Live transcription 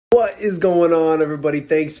What is going on, everybody?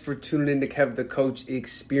 Thanks for tuning in to Kev the Coach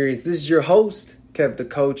Experience. This is your host, Kev the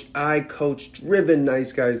Coach. I coach driven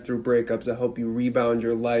nice guys through breakups. I help you rebound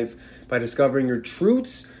your life by discovering your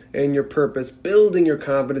truths and your purpose, building your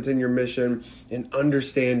confidence in your mission, and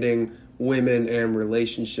understanding women and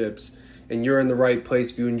relationships. And you're in the right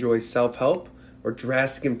place if you enjoy self-help or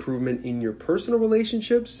drastic improvement in your personal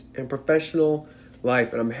relationships and professional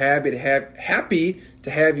life. And I'm happy to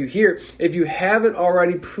have you here. If you haven't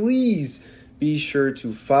already, please be sure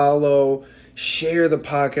to follow, share the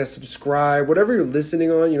podcast, subscribe, whatever you're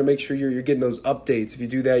listening on, make sure you're getting those updates. If you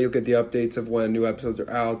do that, you'll get the updates of when new episodes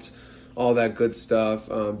are out, all that good stuff.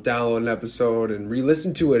 Download an episode and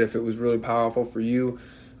re-listen to it if it was really powerful for you.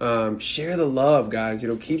 Share the love, guys.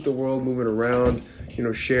 Keep the world moving around.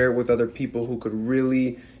 Share it with other people who could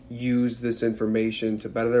really use this information to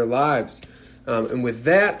better their lives. And with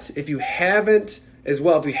that, if you haven't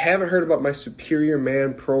heard about my Superior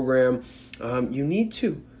Man program, you need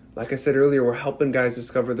to. Like I said earlier, we're helping guys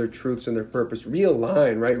discover their truths and their purpose,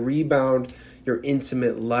 realign, right? Rebound your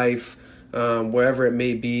intimate life, wherever it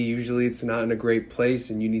may be. Usually it's not in a great place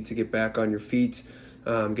and you need to get back on your feet.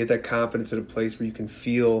 Get that confidence in a place where you can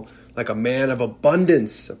feel like a man of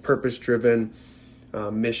abundance, a purpose-driven,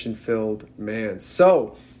 mission-filled man.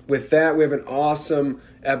 So with that, we have an awesome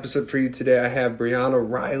episode for you today. I have Brianna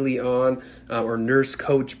Riley on, or Nurse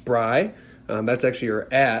Coach Bry. That's actually her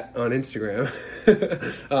on Instagram.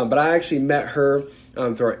 But I actually met her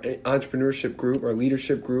through our entrepreneurship group, our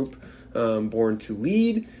leadership group, Born to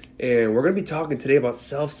Lead. And we're going to be talking today about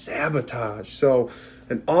self-sabotage. So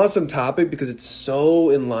an awesome topic because it's so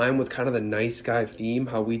in line with kind of the nice guy theme,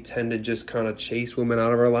 how we tend to just kind of chase women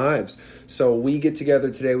out of our lives. So we get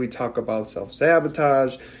together today, we talk about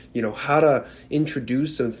self-sabotage, how to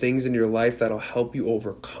introduce some things in your life that'll help you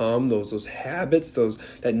overcome those habits,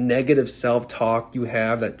 that negative self-talk you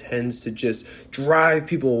have that tends to just drive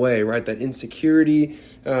people away, right? That insecurity,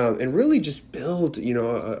 and really just build,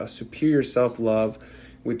 a superior self-love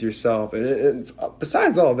with yourself. And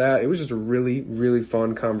besides all that, it was just a really, really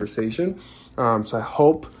fun conversation. So I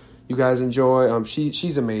hope you guys enjoy.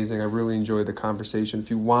 She's amazing. I really enjoyed the conversation.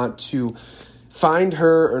 If you want to find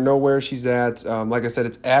her or know where she's at, like I said,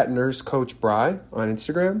 it's at Nurse Coach Bry on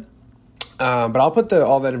Instagram. But I'll put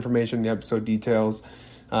all that information in the episode details.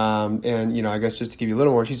 And I guess just to give you a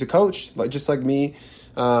little more, she's a coach, just like me.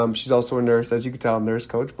 She's also a nurse, as you can tell, Nurse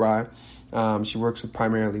Coach Bry. She works with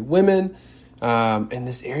primarily women in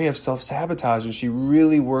this area of self-sabotage, and she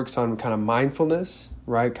really works on kind of mindfulness,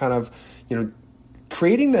 right? Kind of,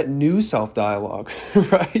 creating that new self-dialogue,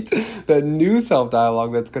 right? That new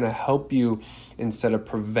self-dialogue that's going to help you instead of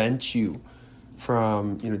prevent you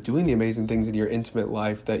from, doing the amazing things in your intimate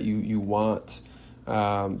life that you want.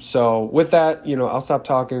 So with that, I'll stop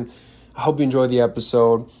talking. I hope you enjoy the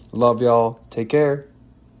episode. Love y'all. Take care.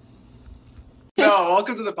 No,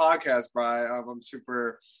 welcome to the podcast, Bry. I'm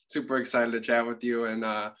super, super excited to chat with you. And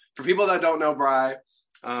for people that don't know Bry,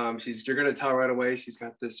 you're going to tell right away, she's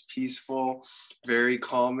got this peaceful, very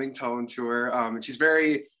calming tone to her. And she's a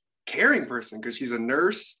very caring person because she's a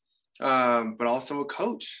nurse, but also a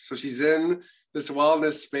coach. So she's in this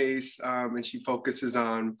wellness space, and she focuses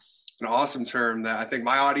on an awesome term that I think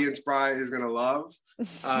my audience, Bry, is going to love,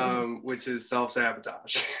 which is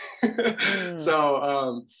self-sabotage.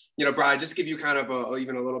 So, Bry, just give you kind of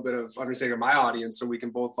even a little bit of understanding of my audience so we can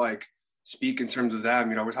both speak in terms of them.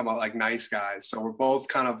 We're talking about nice guys. So we're both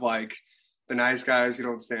kind of like the nice guys who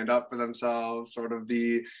don't stand up for themselves, sort of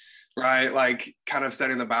kind of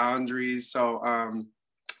setting the boundaries. So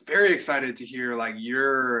very excited to hear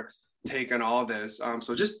your take on all this.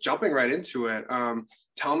 So just jumping right into it,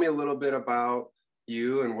 tell me a little bit about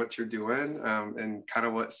you and what you're doing, and kind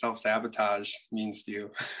of what self-sabotage means to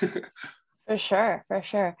you. For sure.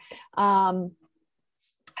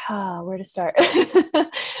 Where to start?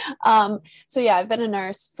 So yeah, I've been a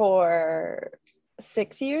nurse for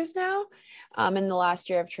 6 years now. In the last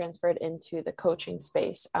year, I've transferred into the coaching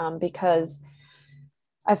space because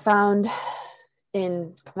I found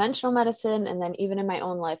in conventional medicine and then even in my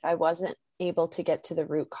own life, I wasn't able to get to the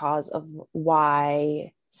root cause of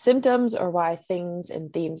why symptoms or why things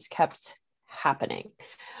and themes kept happening.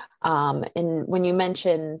 And when you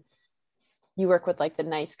mention you work with the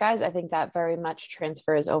nice guys, I think that very much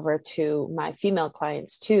transfers over to my female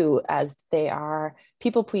clients too, as they are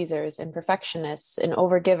people pleasers and perfectionists and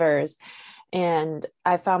overgivers. And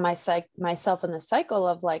I found myself in the cycle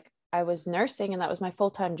of I was nursing and that was my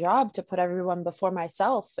full-time job to put everyone before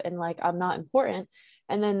myself and I'm not important.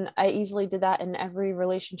 And then I easily did that in every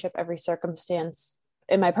relationship, every circumstance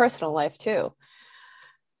in my personal life too.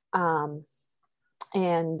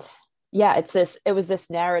 And yeah, it was this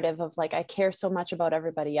narrative of like, I care so much about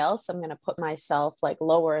everybody else, I'm going to put myself like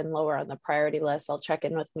lower and lower on the priority list. I'll check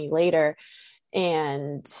in with me later.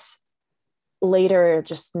 And later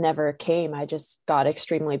just never came. I just got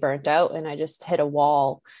extremely burnt out and I just hit a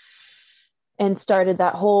wall and started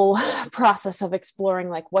that whole process of exploring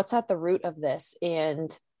like what's at the root of this,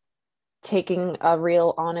 and taking a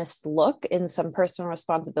real honest look in some personal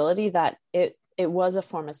responsibility that it was a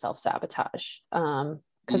form of self-sabotage.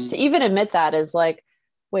 Because to Mm. even admit that is like,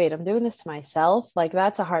 wait, I'm doing this to myself. Like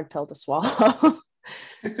that's a hard pill to swallow.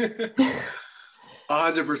 100%,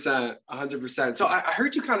 100%. So I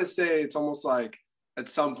heard you kind of say it's almost like at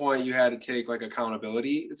some point you had to take like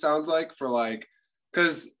accountability, it sounds like, for like,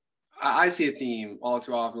 because I see a theme all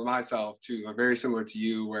too often with myself too, like very similar to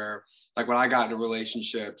you, where like when I got into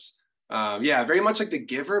relationships, yeah, very much like the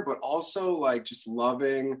giver, but also like just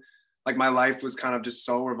loving, like my life was kind of just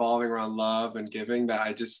so revolving around love and giving that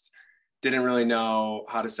I just didn't really know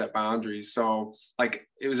how to set boundaries. So like,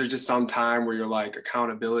 it was just some time where you're like,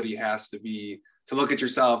 accountability has to be to look at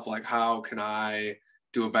yourself, like, how can I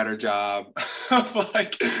do a better job of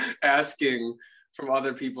like asking from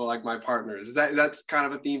other people, like my partners? That's kind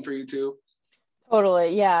of a theme for you too?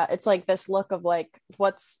 Totally. Yeah. It's like this look of like,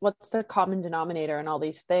 what's the common denominator in all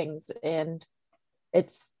these things? And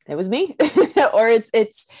it was me. Or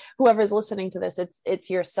it's whoever's listening to this, it's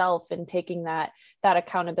yourself, and taking that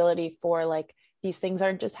accountability for like, these things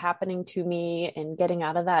aren't just happening to me, and getting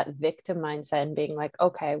out of that victim mindset and being like,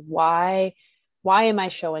 okay, why am I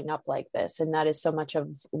showing up like this? And that is so much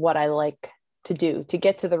of what I like to do, to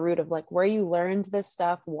get to the root of like where you learned this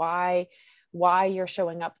stuff, why you're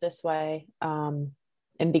showing up this way, and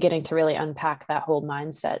beginning to really unpack that whole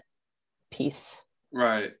mindset piece.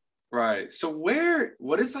 Right, right. So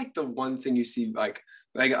what is like the one thing you see, like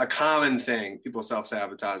a common thing people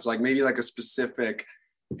self-sabotage, like maybe like a specific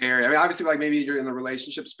area? I mean, obviously, like maybe you're in the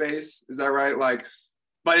relationship space, is that right? Like,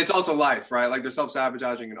 but it's also life, right? Like they're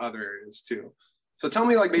self-sabotaging in other areas too. So tell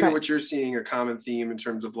me like maybe Right. what you're seeing a common theme in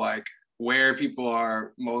terms of like where people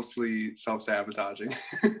are mostly self-sabotaging.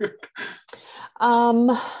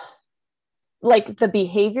 Um, like the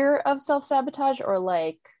behavior of self-sabotage, or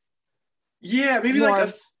like Yeah, maybe like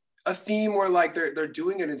more. a theme where like they're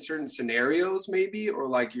doing it in certain scenarios, maybe, or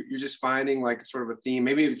like you're just finding like sort of a theme.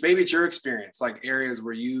 Maybe it's your experience, like areas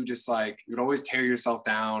where you just like you'd always tear yourself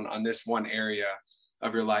down on this one area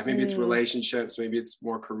of your life. Maybe it's Mm, relationships, maybe it's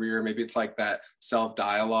more career, maybe it's like that self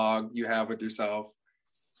dialogue you have with yourself.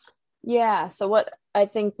 yeah. So what I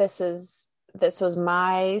think this was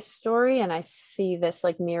my story, and I see this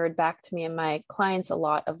like mirrored back to me and my clients a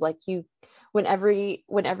lot of like, you when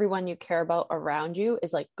everyone you care about around you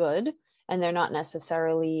is like good, and they're not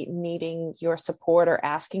necessarily needing your support or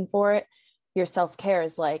asking for it, your self-care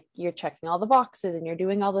is like you're checking all the boxes and you're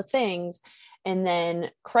doing all the things, and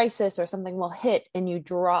then crisis or something will hit and you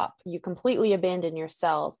completely abandon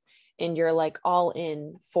yourself, and you're like all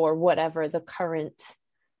in for whatever the current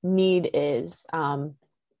need is.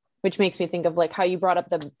 Which makes me think of like how you brought up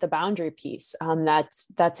the boundary piece.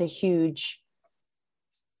 That's a huge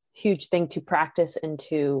thing to practice and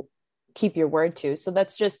to keep your word to. So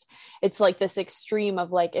that's just, it's like this extreme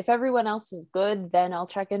of like, if everyone else is good, then I'll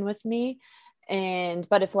check in with me. And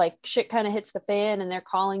but if like shit kind of hits the fan and they're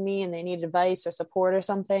calling me and they need advice or support or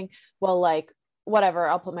something, well, like whatever,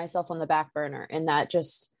 I'll put myself on the back burner. And that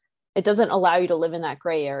just, it doesn't allow you to live in that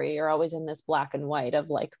gray area. You're always in this black and white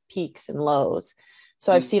of like peaks and lows.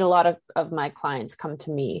 So I've Mm. seen a lot of my clients come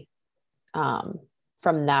to me, um,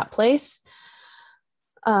 from that place.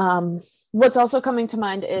 What's also coming to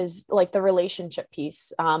mind is like the relationship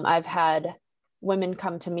piece. I've had women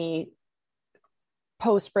come to me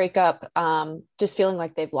post breakup, just feeling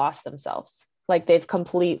like they've lost themselves, like they've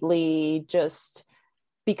completely just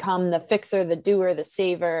become the fixer, the doer, the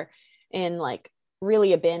saver, and like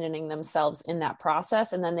really abandoning themselves in that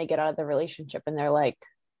process. And then they get out of the relationship and they're like,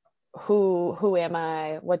 who am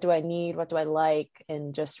I? What do I need? What do I like?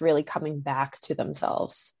 And just really coming back to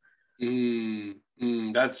themselves.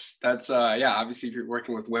 That's yeah. Obviously, if you're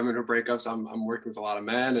working with women who breakups, I'm working with a lot of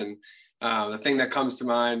men, and the thing that comes to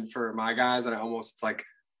mind for my guys, and I almost it's like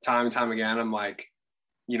time and time again, I'm like,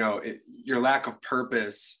 your lack of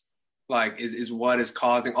purpose, like is what is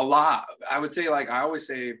causing a lot. I would say, like I always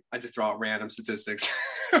say, I just throw out random statistics,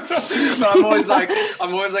 but I'm always like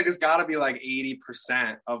it's got to be like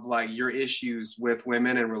 80% of like your issues with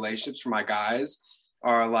women and relationships for my guys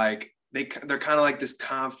are like they're kind of like this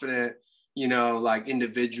confident, like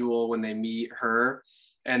individual when they meet her.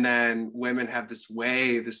 And then women have this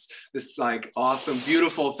way, this like awesome,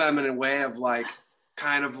 beautiful, feminine way of like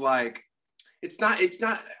kind of like it's not,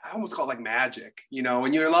 I almost call it like magic. You know,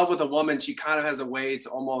 when you're in love with a woman, she kind of has a way to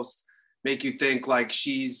almost make you think like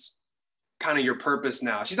she's kind of your purpose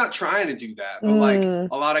now. She's not trying to do that, but like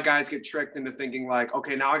a lot of guys get tricked into thinking like,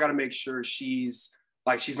 okay, now I got to make sure she's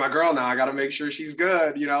my girl now. I got to make sure she's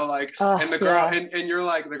good, you know, like, and the girl, and you're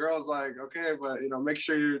like, the girl's like, okay, but you know, make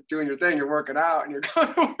sure you're doing your thing, you're working out and you're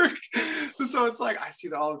going to work. So it's like, I see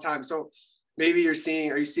that all the time. So maybe are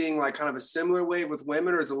you seeing like kind of a similar wave with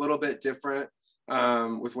women, or is it a little bit different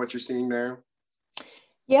with what you're seeing there?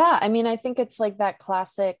 Yeah, I mean, I think it's like that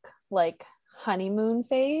classic like honeymoon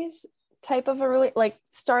phase type of like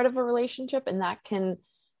start of a relationship, and that can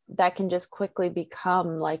just quickly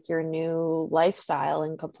become like your new lifestyle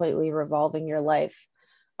and completely revolving your life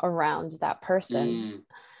around that person.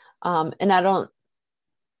 And I don't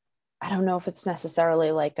know if it's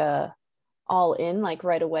necessarily like a all in like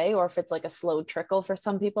right away, or if it's like a slow trickle for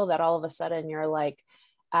some people that all of a sudden you're like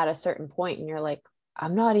at a certain point and you're like,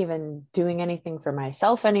 I'm not even doing anything for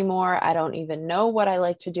myself anymore. I don't even know what I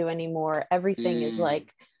like to do anymore. Everything is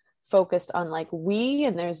like focused on like we,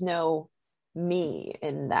 and there's no me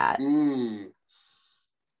in that.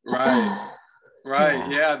 Right.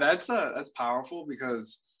 Right. Yeah, that's powerful,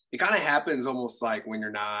 because it kind of happens almost like when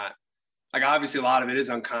you're not, like, obviously a lot of it is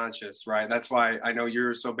unconscious, right? That's why I know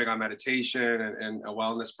you're so big on meditation and a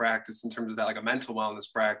wellness practice in terms of that, like a mental wellness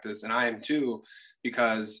practice. And I am too,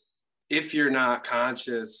 because if you're not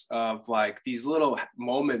conscious of like these little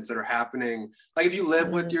moments that are happening, like if you live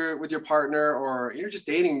with your partner, or you're just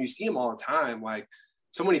dating and you see them all the time, like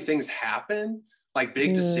so many things happen, like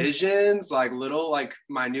big decisions, like little, like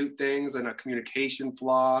minute things, and a communication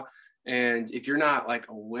flaw. And if you're not like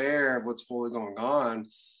aware of what's fully going on,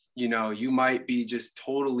 you know, you might be just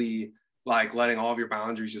totally like letting all of your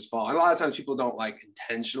boundaries just fall. And a lot of times people don't like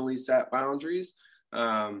intentionally set boundaries.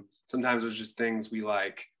 Sometimes there's just things we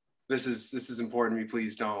like, this is important to me,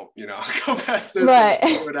 please don't, you know, go past this, right,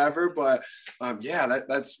 or whatever. But yeah,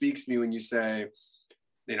 that speaks to me when you say,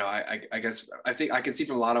 you know, I guess I think I can see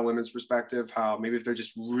from a lot of women's perspective how maybe if they're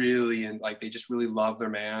just really in, like, they just really love their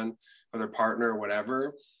man or their partner or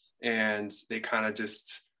whatever, and they kind of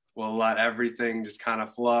just will let everything just kind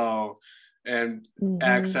of flow and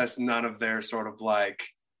access none of their sort of like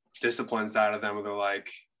discipline side of them, where they're like,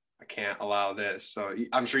 I can't allow this. So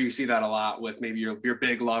I'm sure you see that a lot with maybe your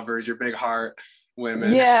big lovers, your big heart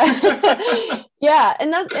women. Yeah. Yeah.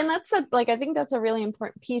 And that's like, I think that's a really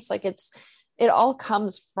important piece. Like it all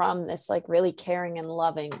comes from this like really caring and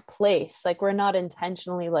loving place. Like we're not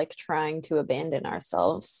intentionally like trying to abandon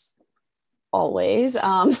ourselves always.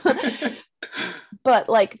 But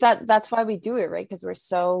like that's why we do it, right? Because we're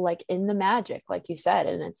so like in the magic, like you said,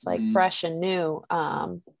 and it's like fresh and new.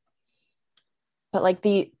 But like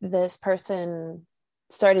this person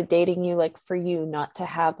started dating you like for you not to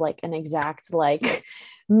have like an exact like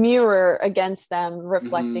mirror against them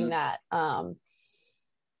reflecting that. And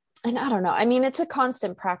I don't know, I mean, it's a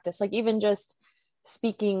constant practice. Like even just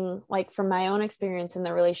speaking like from my own experience in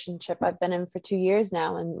the relationship I've been in for 2 years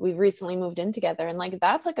now, and we've recently moved in together, and like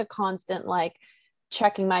that's like a constant like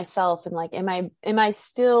checking myself and like am I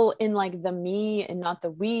still in like the me and not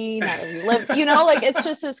the we, not that we live, you know, like it's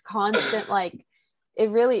just this constant like it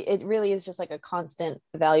really is just like a constant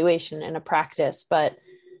evaluation and a practice. But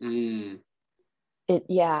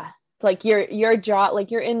like your job, like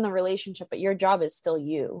you're in the relationship, but your job is still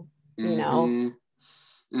you know.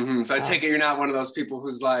 So I take it you're not one of those people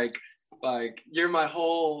who's like you're my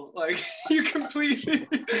whole, like you completely,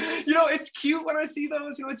 you know, it's cute when I see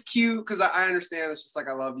those, you know, it's cute because I understand it's just like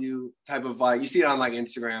I love you type of, like you see it on like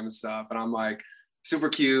Instagram and stuff, and I'm like super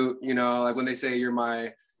cute, you know, like when they say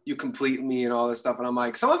you complete me and all this stuff, and I'm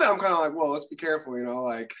like, some of it I'm kind of like, well, let's be careful, you know,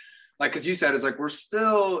 like because you said, it's like we're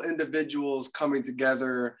still individuals coming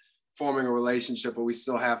together, forming a relationship, but we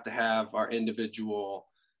still have to have our individual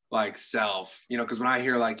like self, you know, because when I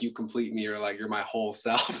hear like you complete me or like you're my whole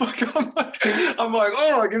self, like I'm like,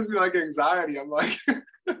 oh, it gives me like anxiety. I'm like,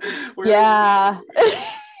 yeah.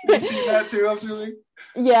 You see that too, I'm assuming?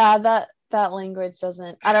 Yeah, that language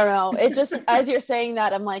doesn't, I don't know, it just, as you're saying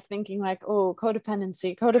that, I'm like thinking like, oh,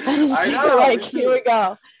 codependency, I know, like here we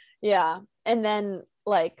go. Yeah. And then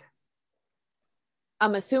like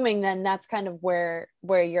I'm assuming then that's kind of where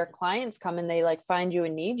your clients come and they like find you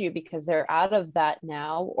and need you because they're out of that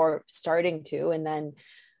now or starting to, and then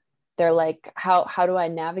they're like, how do I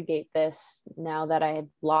navigate this now that I had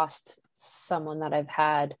lost someone that I've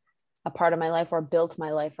had a part of my life or built my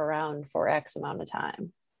life around for X amount of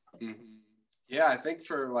time. Yeah, I think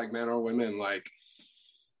for like men or women, like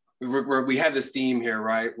we have this theme here,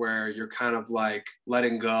 right, where you're kind of like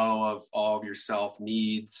letting go of all of your self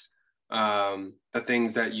needs, the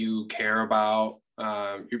things that you care about.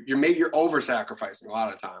 You're over sacrificing a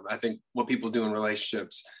lot of time. I think what people do in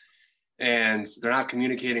relationships, and they're not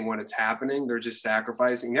communicating when it's happening. They're just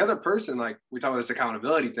sacrificing the other person. Like we talk about this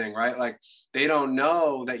accountability thing, right? Like they don't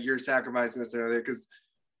know that you're sacrificing this or other because,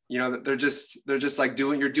 you know, they're just like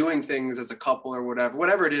you're doing things as a couple or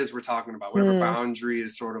whatever it is we're talking about, whatever boundary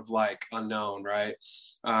is sort of like unknown. Right.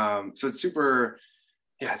 So it's super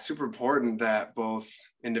important that both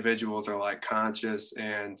individuals are like conscious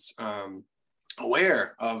and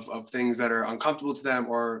aware of things that are uncomfortable to them,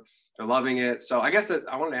 or they're loving it. So I guess that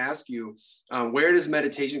I wanted to ask you, where does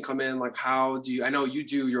meditation come in? Like, how do you, I know you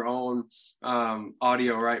do your own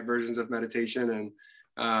audio, right, versions of meditation.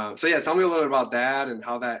 And so, yeah, tell me a little bit about that and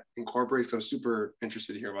how that incorporates, 'cause I'm super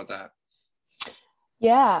interested to hear about that.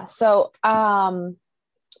 Yeah. So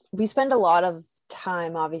we spend a lot of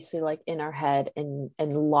time obviously like in our head and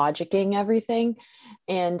logicking everything,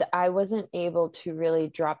 and I wasn't able to really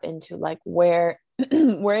drop into like where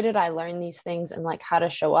where did I learn these things and like how to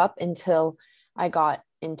show up until I got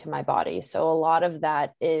into my body. So a lot of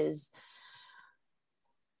that is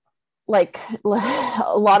like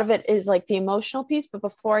a lot of it is like the emotional piece, but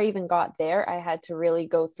before I even got there, I had to really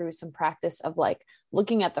go through some practice of like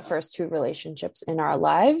looking at the first two relationships in our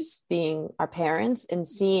lives, being our parents, and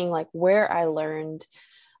seeing like where I learned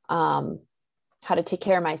how to take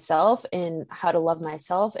care of myself and how to love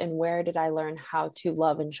myself, and where did I learn how to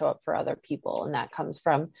love and show up for other people. And that comes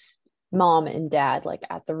from mom and dad, like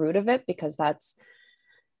at the root of it, because that's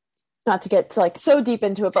not to get like so deep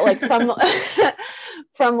into it, but like from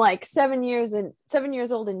from like 7 years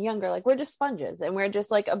old and younger, like we're just sponges and we're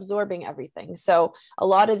just like absorbing everything. So a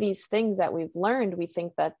lot of these things that we've learned, we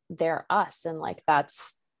think that they're us, and like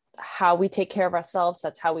that's how we take care of ourselves.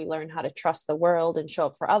 That's how we learn how to trust the world and show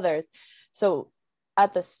up for others. So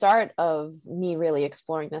at the start of me really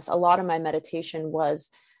exploring this, a lot of my meditation was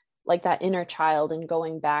like that inner child and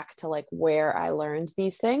going back to like where I learned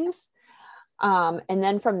these things. And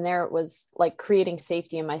then from there, it was like creating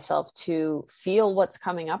safety in myself to feel what's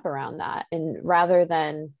coming up around that. And rather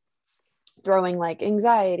than throwing like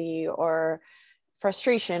anxiety or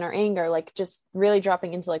frustration or anger, like just really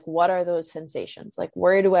dropping into like, what are those sensations? Like,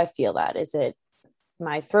 where do I feel that? Is it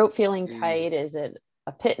my throat feeling tight? Is it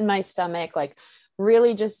a pit in my stomach? Like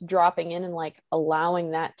really just dropping in and like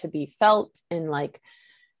allowing that to be felt, and like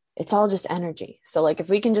it's all just energy. So like if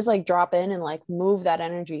we can just like drop in and like move that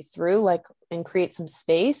energy through, like, and create some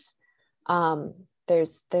space,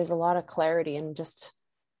 there's a lot of clarity, and just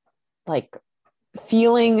like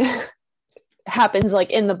feeling happens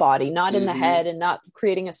like in the body, not in the head, and not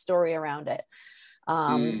creating a story around it.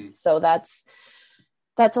 So that's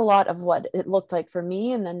a lot of what it looked like for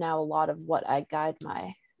me, and then now a lot of what I guide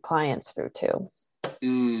my clients through too.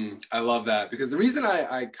 I love that, because the reason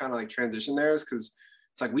I kind of like transition there is because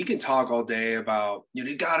it's like we can talk all day about, you know,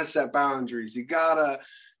 you got to set boundaries, you got to,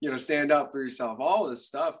 you know, stand up for yourself, all this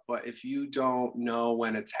stuff. But if you don't know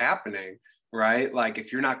when it's happening, right? Like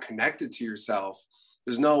if you're not connected to yourself,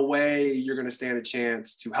 there's no way you're going to stand a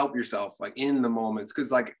chance to help yourself like in the moments.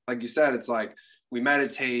 Because like you said, it's like we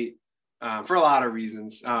meditate for a lot of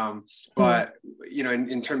reasons. But, you know,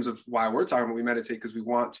 in terms of why we're talking about, we meditate because we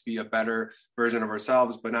want to be a better version of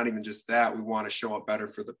ourselves, but not even just that. We want to show up better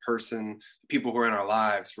for the people who are in our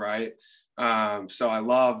lives. Right. So I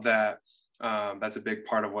love that. That's a big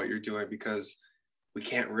part of what you're doing, because we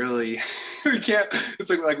can't really, it's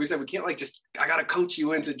like we said, we can't like just, I got to coach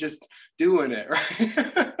you into just doing it.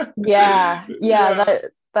 Right. Yeah.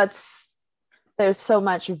 That's, there's so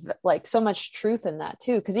much truth in that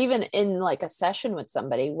too. Cause even in like a session with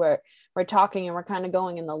somebody where we're talking and we're kind of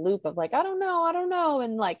going in the loop of like, I don't know.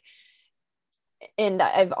 And like, and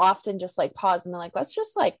I've often just like paused and been like, let's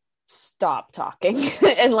just like stop talking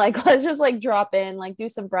and like, let's just like drop in, like do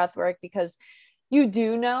some breath work, because you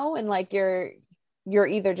do know. And like, you're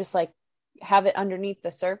either just like have it underneath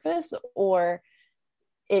the surface, or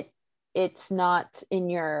it's not in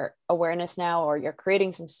your awareness now, or you're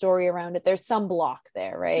creating some story around it. There's some block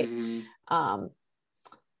there. Right.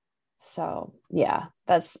 So yeah,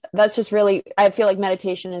 that's just really, I feel like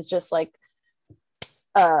meditation is just like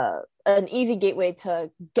an easy gateway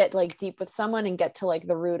to get like deep with someone and get to like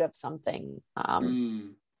the root of something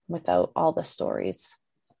without all the stories.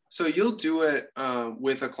 So you'll do it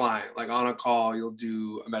with a client, like on a call, you'll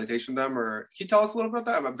do a meditation with them, or can you tell us a little bit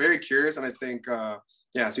about that? I'm very curious. And I think,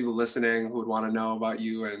 so people listening who would want to know about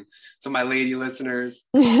you, and some of my lady listeners.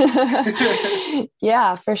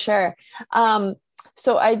 Yeah, for sure.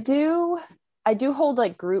 So I do hold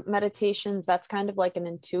like group meditations. That's kind of like an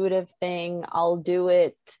intuitive thing. I'll do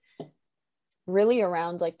it really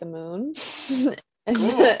around like the moon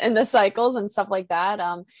Cool. and the cycles and stuff like that.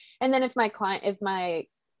 And then if my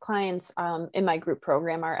clients in my group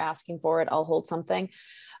program are asking for it, I'll hold something.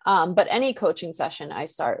 But any coaching session, I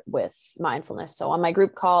start with mindfulness. So on my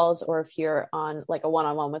group calls, or if you're on like a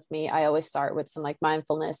one-on-one with me, I always start with some like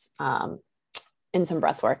mindfulness and some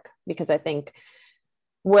breath work, because I think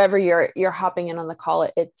wherever you're hopping in on the call,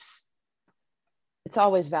 it's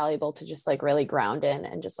always valuable to just like really ground in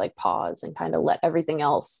and just like pause and kind of let everything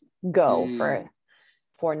else go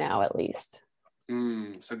for now, at least.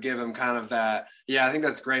 So give them kind of that. Yeah, I think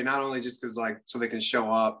that's great. Not only just because like, so they can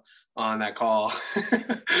show up on that call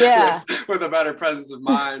Yeah. with a better presence of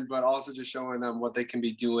mind, but also just showing them what they can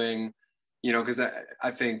be doing, you know, because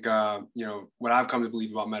I think, you know, what I've come to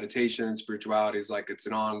believe about meditation and spirituality is like, it's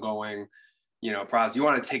an ongoing, you know, process. You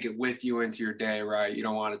want to take it with you into your day, right? You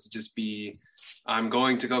don't want it to just be, I'm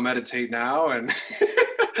going to go meditate now, and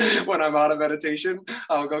when I'm out of meditation,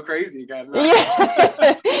 I'll go crazy again.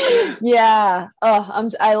 Right? Yeah. Oh,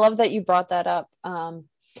 I love that you brought that up.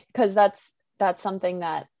 Because that's something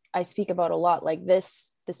that I speak about a lot. Like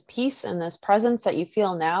this peace and this presence that you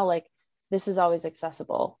feel now, like this is always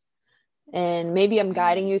accessible. And maybe I'm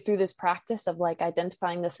guiding you through this practice of like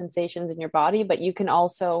identifying the sensations in your body, but you can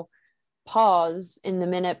also pause in the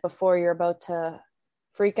minute before you're about to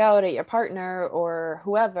freak out at your partner or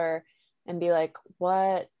whoever, and be like,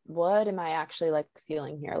 what am I actually like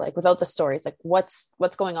feeling here? Like without the stories, like what's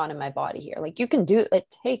going on in my body here? Like you can do, it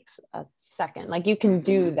takes a second, like you can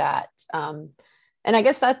do that. And I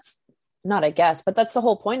guess that's not, but that's the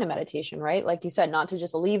whole point of meditation, right? Like you said, not to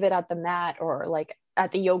just leave it at the mat or like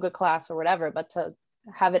at the yoga class or whatever, but to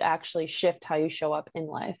have it actually shift how you show up in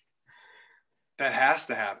life. That has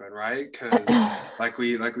to happen, right? Because like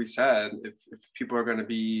we said, if people are going to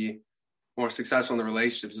be more successful in the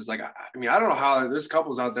relationships, it's like, I mean, I don't know how, there's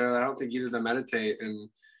couples out there that I don't think either of them meditate, and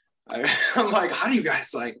I'm like, how do you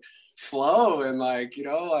guys like flow? And like, you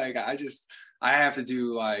know, like I have to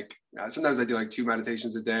do like, sometimes I do like 2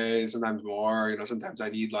 meditations a day, sometimes more, you know, sometimes I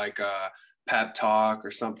need like a pep talk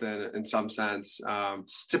or something in some sense.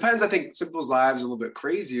 Depends. I think some people's lives are a little bit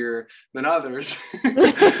crazier than others.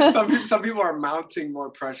 Some people are mounting more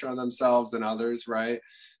pressure on themselves than others, right?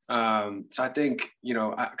 So I think, you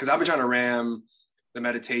know, because I've been trying to ram the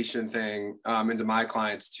meditation thing into my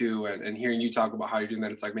clients too, and hearing you talk about how you're doing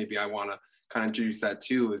that, it's like maybe I want to kind of introduce that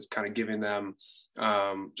too, is kind of giving them,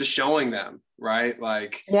 just showing them, right?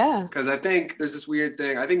 Like, yeah, because I think there's this weird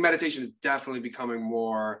thing. I think meditation is definitely becoming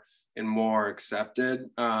more and more accepted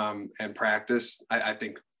and practiced. I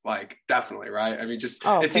think like definitely, right? I mean, just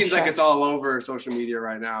it seems like it's all over social media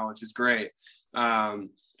right now, which is great.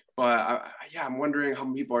 But I'm wondering how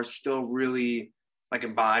many people are still really like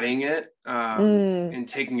embodying it and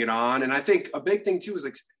taking it on. And I think a big thing too is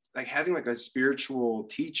like having like a spiritual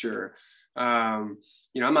teacher. You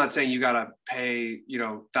know, I'm not saying you gotta pay, you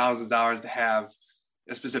know, thousands of dollars to have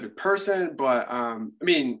a specific person, but I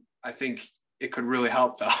mean, I think it could really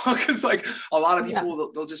help though, because like a lot of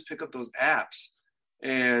people they'll just pick up those apps,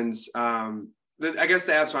 and I guess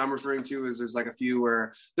the apps I'm referring to is there's like a few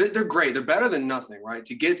where they're great. They're better than nothing, right?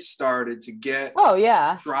 To get started, to get,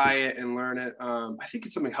 try it and learn it. I think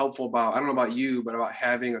it's something helpful about, I don't know about you, but about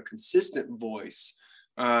having a consistent voice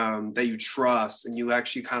that you trust and you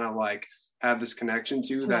actually kind of like have this connection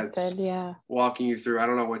to, that's walking you through. I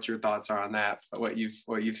don't know what your thoughts are on that, but what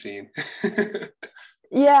you've seen.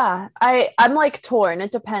 Yeah, I'm like torn.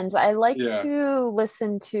 It depends. I like to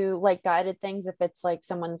listen to like guided things if it's like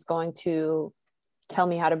someone's going to tell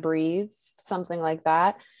me how to breathe, something like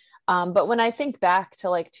that. But when I think back to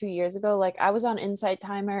like 2 years ago, like I was on Insight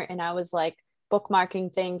Timer and I was like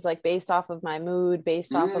bookmarking things like based off of my mood,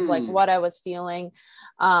 based off of like what I was feeling.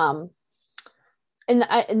 And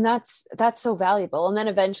that's so valuable. And then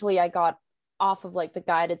eventually I got off of like the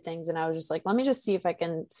guided things and I was just like, let me just see if I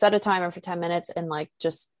can set a timer for 10 minutes and like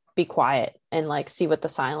just be quiet and like see what the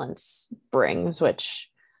silence brings,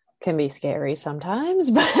 which can be scary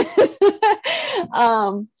sometimes, but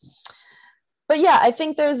yeah, I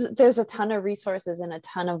think there's a ton of resources and a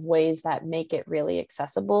ton of ways that make it really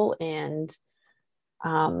accessible and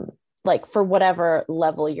like for whatever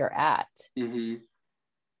level you're at.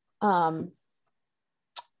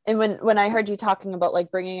 And when I heard you talking about like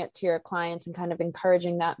bringing it to your clients and kind of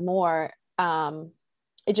encouraging that more,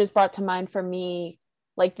 it just brought to mind for me,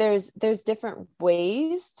 like there's different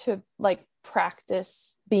ways to like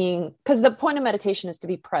practice being, because the point of meditation is to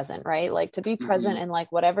be present, right? Like to be present and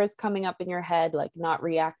like whatever's coming up in your head, like not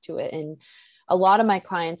react to it. And a lot of my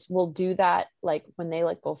clients will do that like when they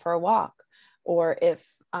like go for a walk, or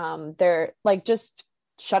if they're like just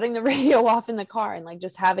shutting the radio off in the car and like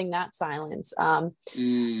just having that silence,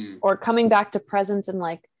 or coming back to presence and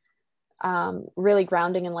like really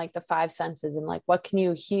grounding in like the five senses and like what can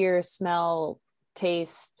you hear, smell,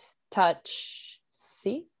 taste, touch,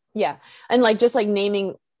 see, yeah, and like just like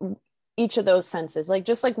naming each of those senses, like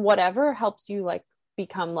just like whatever helps you like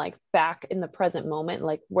become like back in the present moment,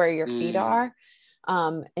 like where your feet are,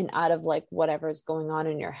 and out of like whatever's going on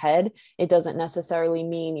in your head. It doesn't necessarily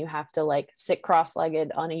mean you have to like sit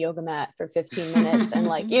cross-legged on a yoga mat for 15 minutes and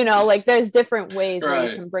like, you know, like there's different ways where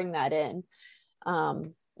you can bring that in.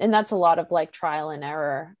 And that's a lot of like trial and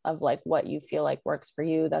error of like what you feel like works for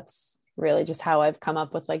you. That's really just how I've come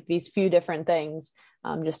up with like these few different things,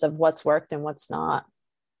 just of what's worked and what's not.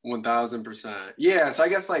 1000%. Yeah. So I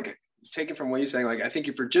guess like taking from what you're saying, like, I think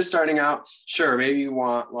if you're just starting out, sure, maybe you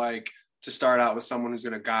want like to start out with someone who's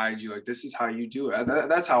going to guide you. Like, this is how you do it.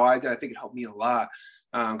 That's how I did. I think it helped me a lot.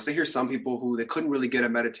 Cause I hear some people who they couldn't really get a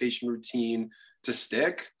meditation routine to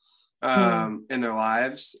stick in their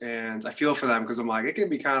lives. And I feel for them because I'm like, it can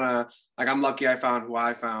be kind of like, I'm lucky I found who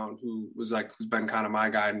I found, who was like, who's been kind of my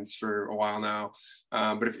guidance for a while now.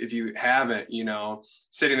 But if you haven't, you know,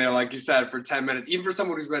 sitting there, like you said, for 10 minutes, even for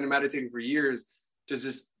someone who's been meditating for years,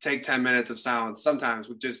 just take 10 minutes of silence, sometimes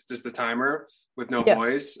with just the timer with no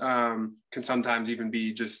voice, can sometimes even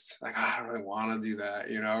be just like, I don't really want to do that,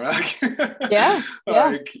 you know, like,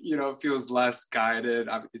 like, you know, it feels less guided.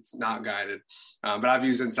 It's not guided, but I've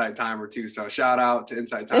used Insight Timer too. So shout out to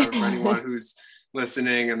Insight Timer for anyone who's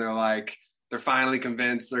listening and they're like, they're finally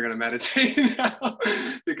convinced they're going to meditate now.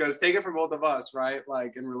 Because take it from both of us, right?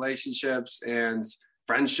 Like in relationships and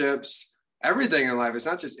friendships, everything in life, it's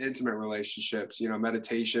not just intimate relationships, you know,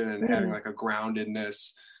 meditation and having like a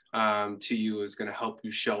groundedness to you is going to help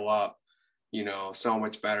you show up, you know, so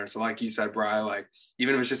much better. So like you said, Bri, like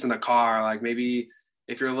even if it's just in the car, like maybe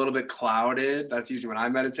if you're a little bit clouded, that's usually when I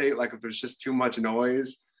meditate. Like if there's just too much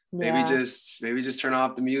noise, maybe just turn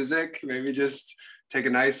off the music, maybe just take a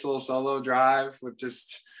nice little solo drive with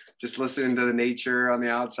just listening to the nature on the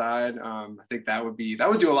outside. I think that would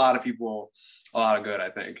do a lot of people a lot of good, I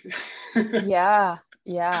think.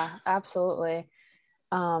 Yeah, absolutely.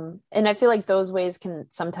 And I feel like those ways can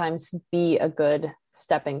sometimes be a good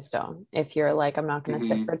stepping stone. If you're like, I'm not going to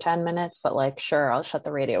sit for 10 minutes, but like, sure, I'll shut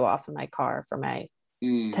the radio off in my car for my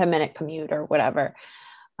 10-minute commute or whatever.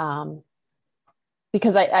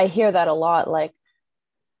 Because I hear that a lot, like,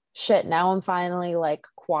 shit, now I'm finally like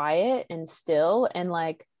quiet and still. And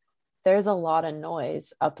like, there's a lot of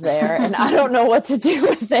noise up there and I don't know what to do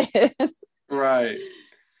with it. Right.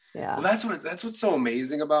 Yeah. Well, that's what's so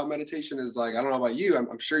amazing about meditation is like, I don't know about you,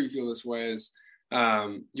 I'm sure you feel this way, is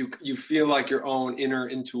you feel like your own inner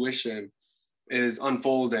intuition is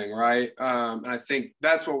unfolding, right? And I think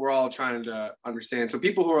that's what we're all trying to understand. So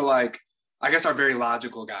people who are like, I guess, are very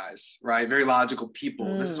logical guys, right? Very logical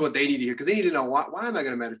people. This is what they need to hear, because they need to know why am I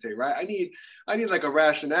going to meditate, right? I need like a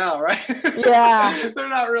rationale, right? Yeah. They're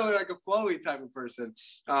not really like a flowy type of person.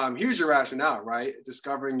 Here's your rationale, right?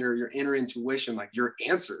 Discovering your inner intuition, like your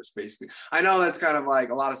answers, basically. I know that's kind of like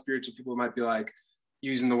a lot of spiritual people might be like,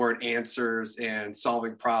 using the word answers and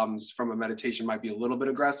solving problems from a meditation might be a little bit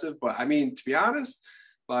aggressive, but I mean, to be honest,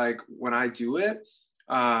 like when I do it,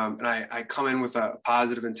 and I come in with a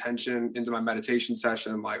positive intention into my meditation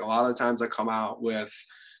session, like a lot of the times I come out with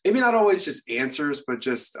maybe not always just answers, but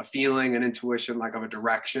just a feeling and intuition, like of a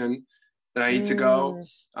direction that I need to go.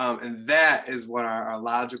 And that is what our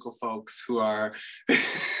logical folks who are,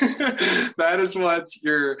 that is what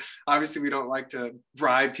obviously we don't like to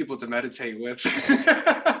bribe people to meditate with.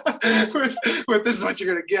 with this is what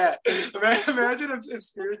you're going to get. Imagine if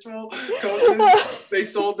spiritual coaches, they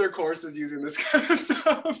sold their courses using this kind of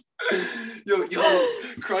stuff. You'll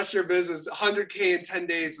crush your business, 100K in 10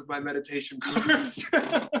 days with my meditation course.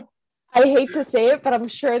 I hate to say it, but I'm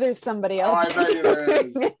sure there's somebody else. I bet you there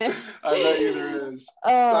is.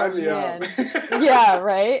 Oh, sign me man. up. Yeah,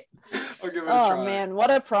 right? I'll give it a try. Oh, man,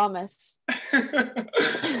 what a promise.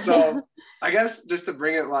 So I guess just to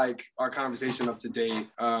bring it like our conversation up to date,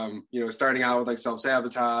 you know, starting out with like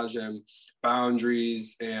self-sabotage and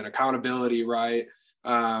boundaries and accountability, right?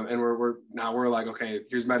 And we're like, okay,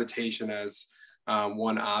 here's meditation as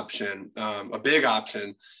one option, a big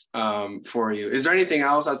option for you. Is there anything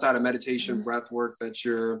else outside of meditation, breath work that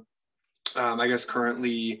you're, I guess,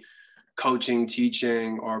 currently coaching,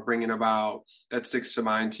 teaching, or bringing about that sticks to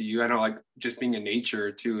mind to you? I know like just being in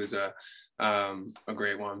nature too is a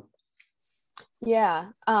great one. Yeah.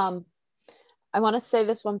 I want to say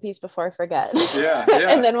this one piece before I forget. Yeah.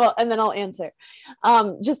 and then I'll answer.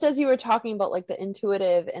 Just as you were talking about like the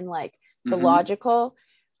intuitive and like the logical,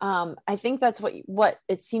 I think that's what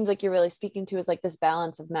it seems like you're really speaking to, is like this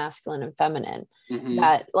balance of masculine and feminine,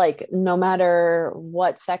 that like no matter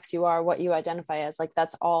what sex you are, what you identify as, like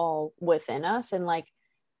that's all within us. And like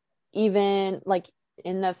even like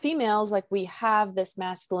in the females, like we have this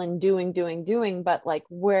masculine doing, but like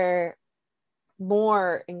we're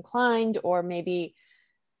more inclined or maybe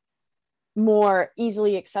more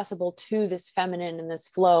easily accessible to this feminine and this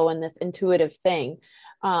flow and this intuitive thing.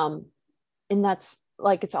 And that's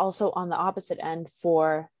like, it's also on the opposite end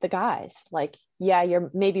for the guys. Like, yeah, you're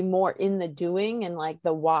maybe more in the doing and like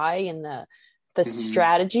the why and the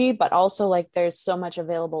strategy, but also like there's so much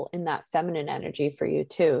available in that feminine energy for you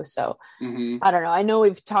too. So I don't know. I know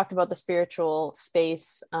we've talked about the spiritual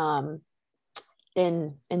space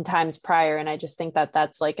in times prior. And I just think that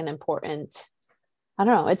that's like an important, I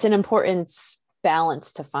don't know, it's an important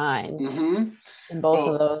balance to find in both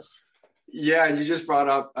of those. Yeah, and you just brought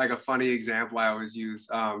up like a funny example I always use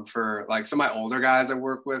for like some of my older guys I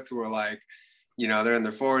work with who are like, you know, they're in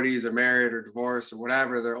their 40s or married or divorced or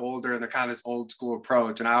whatever. They're older and they're kind of this old school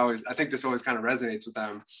approach. And I think this always kind of resonates with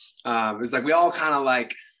them. It's like we all kind of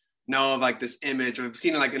like know of like this image, or we've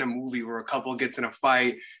seen it like in a movie where a couple gets in a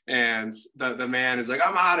fight and the man is like,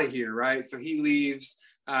 I'm out of here, right? So he leaves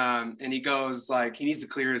and he goes like, he needs to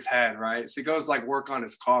clear his head, right? So he goes like work on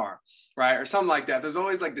his car, right? Or something like that. There's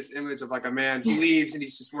always like this image of like a man, he leaves and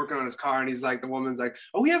he's just working on his car and he's like, the woman's like,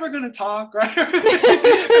 are we ever going to talk? Right?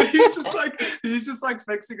 And he's just like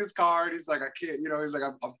fixing his car and he's like, I can't, you know, he's like,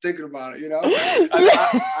 I'm thinking about it, you know?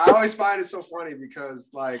 I always find it so funny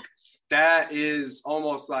because like, that is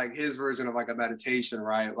almost like his version of like a meditation,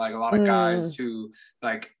 right? Like a lot of guys who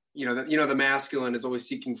like, the masculine is always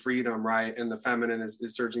seeking freedom, right? And the feminine is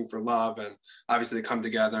searching for love. And obviously they come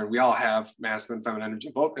together and we all have masculine and feminine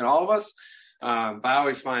energy, both in all of us. But I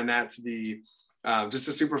always find that to be just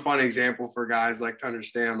a super funny example for guys like to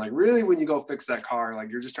understand, like really when you go fix that car, like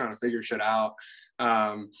you're just trying to figure shit out.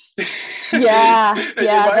 That's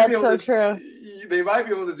so true. They might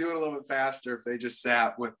be able to do it a little bit faster if they just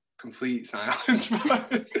sat with complete silence,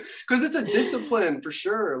 because it's a discipline for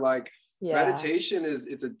sure. Like meditation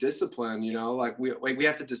it's a discipline, you know, like we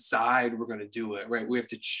have to decide we're going to do it, right? We have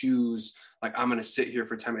to choose, like, I'm going to sit here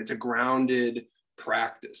for 10 minutes. It's a grounded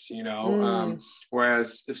practice, you know.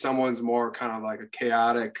 Whereas if someone's more kind of like a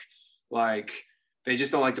chaotic, like they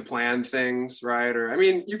just don't like to plan things, right? Or I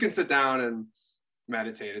mean, you can sit down and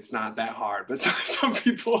meditate, it's not that hard, but some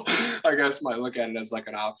people I guess might look at it as like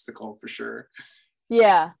an obstacle for sure.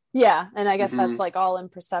 Yeah. And I guess that's like all in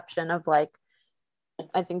perception of like,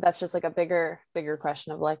 I think that's just like a bigger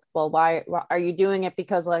question of like, well, why are you doing it?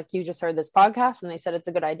 Because like you just heard this podcast and they said it's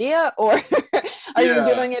a good idea, or are you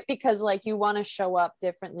doing it because like you want to show up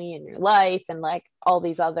differently in your life and like all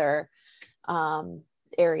these other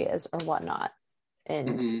areas or whatnot,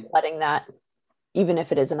 and letting that, even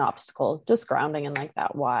if it is an obstacle, just grounding in like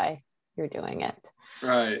that why you're doing it.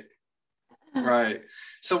 Right.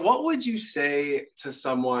 So what would you say to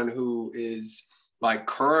someone who is like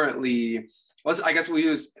currently, I guess we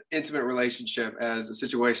use intimate relationship as a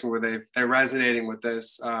situation where they're resonating with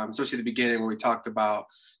this, especially at the beginning where we talked about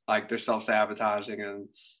like they're self-sabotaging and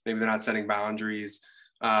maybe they're not setting boundaries.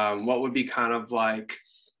 What would be kind of like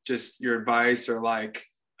just your advice, or like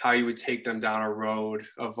how you would take them down a road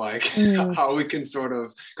of like how we can sort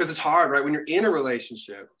of, because it's hard, right? When you're in a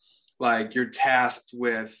relationship, like you're tasked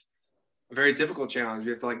with a very difficult challenge.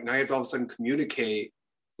 You have to all of a sudden communicate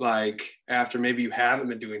like after maybe you haven't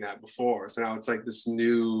been doing that before. So now it's like this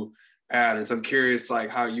new pattern. So I'm curious like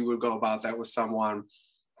how you would go about that with someone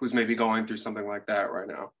who's maybe going through something like that right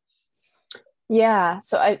now. Yeah.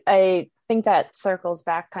 So I think that circles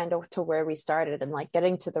back kind of to where we started, and like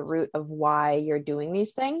getting to the root of why you're doing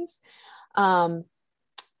these things.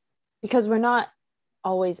 Because we're not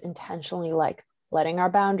always intentionally like letting our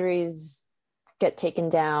boundaries get taken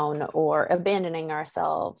down or abandoning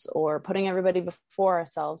ourselves or putting everybody before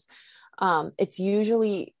ourselves. It's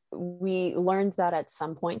usually we learned that at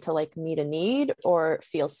some point to like meet a need or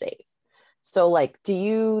feel safe. So like, do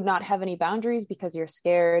you not have any boundaries because you're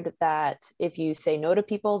scared that if you say no to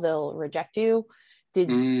people, they'll reject you? Did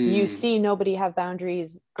you see nobody have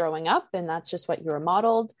boundaries growing up and that's just what you were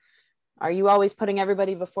modeled? Are you always putting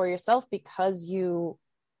everybody before yourself because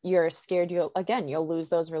you're scared you'll lose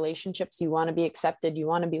those relationships? You want to be accepted, you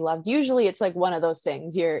want to be loved. Usually it's like one of those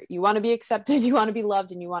things. You want to be accepted, you want to be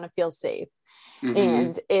loved, and you want to feel safe.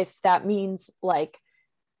 And if that means like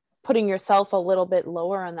putting yourself a little bit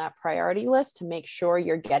lower on that priority list to make sure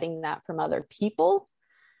you're getting that from other people,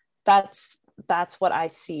 that's what I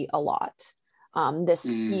see a lot. This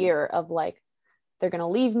fear of like, they're going to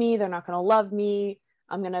leave me, they're not going to love me,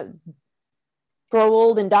 I'm going to grow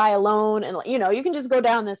old and die alone. And, you know, you can just go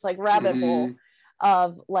down this like rabbit hole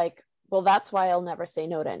of like, well, that's why I'll never say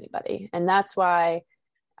no to anybody. And that's why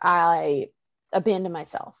I abandon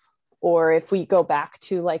myself. Or if we go back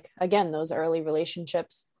to like, again, those early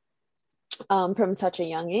relationships from such a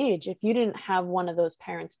young age, if you didn't have one of those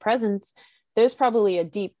parents' presence, there's probably a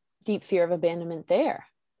deep, deep fear of abandonment there.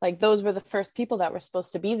 Like those were the first people that were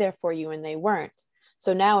supposed to be there for you and they weren't.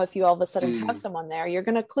 So now if you all of a sudden have someone there, you're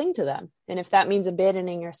going to cling to them. And if that means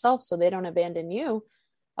abandoning yourself so they don't abandon you,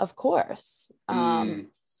 of course.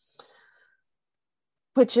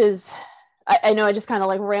 Which is, I know I just kind of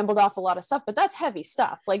like rambled off a lot of stuff, but that's heavy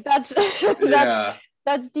stuff. Like that's,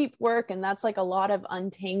 that's deep work. And that's like a lot of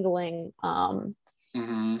untangling of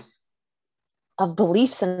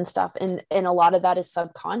beliefs and stuff. And a lot of that is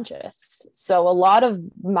subconscious. So a lot of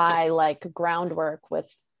my like groundwork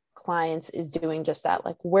with clients is doing just that.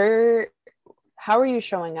 Like how are you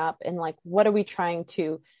showing up? And like, what are we trying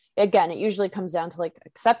to, again, it usually comes down to like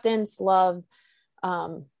acceptance, love,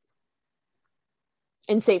 and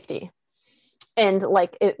safety. And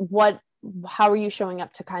like how are you showing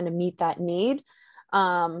up to kind of meet that need?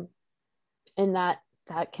 And that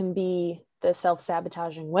can be the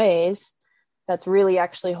self-sabotaging ways that's really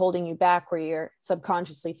actually holding you back, where you're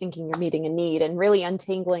subconsciously thinking you're meeting a need, and really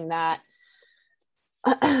untangling that.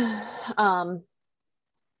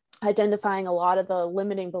 Identifying a lot of the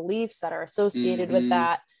limiting beliefs that are associated with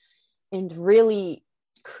that, and really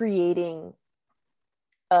creating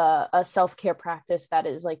a self-care practice that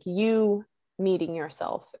is like you meeting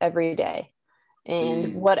yourself every day,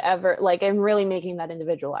 and whatever, like, and really making that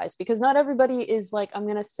individualized, because not everybody is like, I'm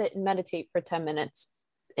going to sit and meditate for 10 minutes.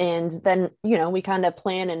 And then, you know, we kind of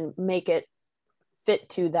plan and make it fit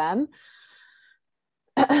to them.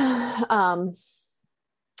 And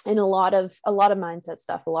a lot of mindset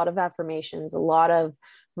stuff, a lot of affirmations, a lot of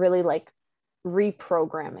really like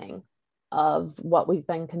reprogramming of what we've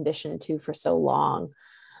been conditioned to for so long.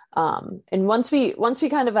 And once we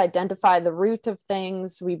kind of identify the root of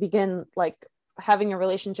things, we begin like having a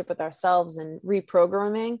relationship with ourselves and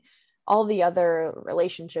reprogramming all the other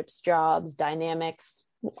relationships, jobs, dynamics,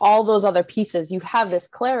 all those other pieces. You have this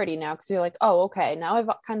clarity now, because you're like, oh, okay, now I've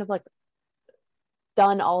kind of like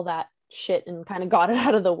done all that shit and kind of got it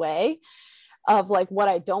out of the way of like what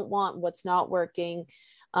I don't want, what's not working.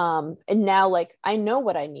 And now like I know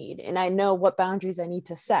what I need, and I know what boundaries I need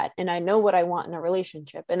to set, and I know what I want in a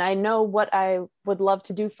relationship, and I know what I would love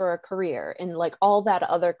to do for a career, and like all that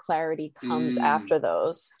other clarity comes after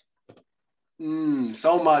those.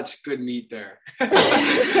 So much good meat there. Deep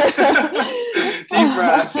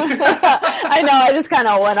breath. I know, I just kind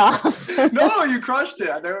of went off. No, you crushed it.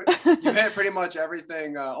 You hit pretty much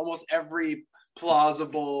everything, almost every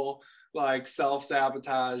plausible, like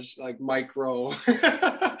self-sabotage, like micro,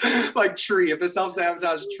 like tree. If a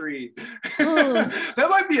self-sabotage tree, that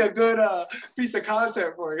might be a good piece of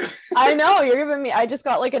content for you. I know, you're giving me, I just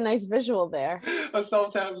got like a nice visual there. A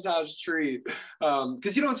self-sabotage tree.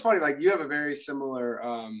 Because you know, it's funny, like you have a very similar,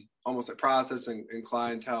 almost like process and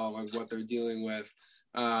clientele, like what they're dealing with.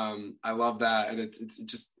 I love that. And it's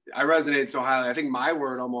just, I resonate so highly. I think my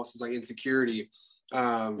word almost is like insecurity. You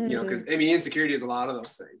know, because I mean, insecurity is a lot of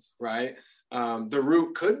those things, right? The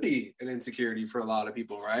root could be an insecurity for a lot of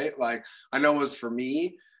people, right? Like I know it was for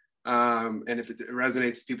me, and if it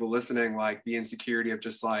resonates to people listening, like the insecurity of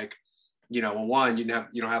just like, you know, well, one, you don't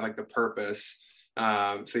have like the purpose.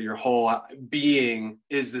 So your whole being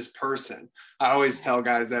is this person. I always tell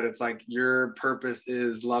guys that it's like your purpose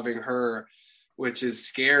is loving her, which is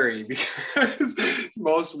scary because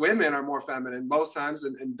most women are more feminine most times,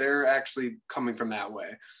 and they're actually coming from that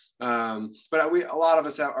way. But a lot of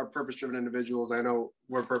us are purpose-driven individuals. I know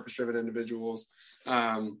we're purpose-driven individuals.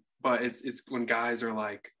 But it's when guys are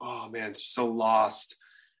like, oh man, so lost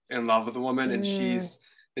in love with a woman, and she's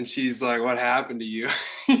like, what happened to you?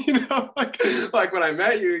 You know, like when I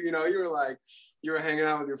met you, you know, you were hanging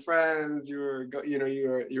out with your friends, you were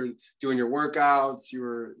doing your workouts, you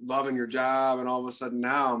were loving your job, and all of a sudden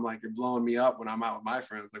now I'm like, you're blowing me up when I'm out with my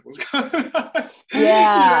friends. Like, what's going on?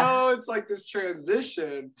 Yeah. You know, it's like this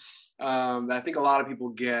transition that I think a lot of people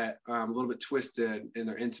get a little bit twisted in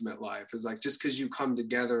their intimate life. Is like, just because you come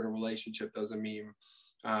together in a relationship doesn't mean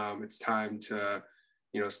it's time to,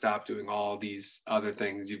 you know, stop doing all these other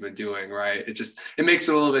things you've been doing, right? It makes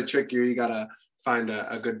it a little bit trickier. You gotta find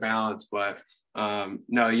a good balance. But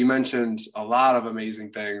no, you mentioned a lot of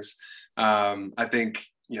amazing things. I think,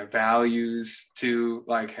 you know, values too,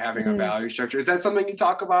 like having a value structure. Is that something you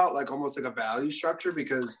talk about, like almost like a value structure?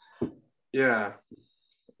 Because yeah,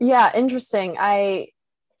 interesting.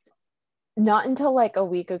 Not until like a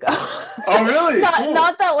week ago. Oh really?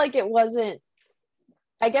 Not that like it wasn't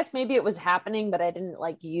I guess maybe it was happening, but I didn't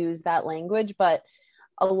like use that language. But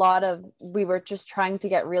we were just trying to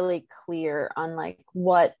get really clear on like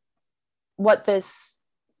what this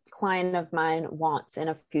client of mine wants in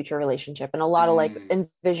a future relationship, and a lot of like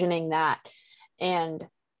envisioning that. And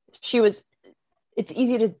it's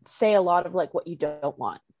easy to say a lot of like what you don't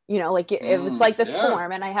want, like it was like this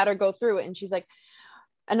form, and I had her go through it, and she's like,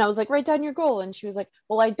 and I was like, write down your goal. And she was like,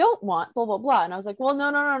 well, I don't want blah, blah, blah. And I was like, well,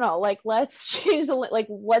 no. Like, let's change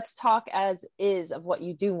let's talk as is of what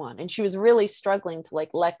you do want. And she was really struggling to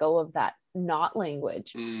like, let go of that not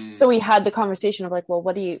language. So we had the conversation of like, well,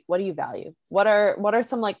 what do you value? What are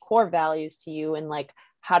some like core values to you? And like,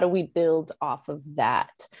 how do we build off of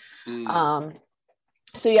that?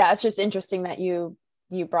 So yeah, it's just interesting that you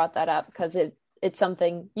brought that up, because it's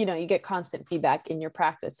something, you get constant feedback in your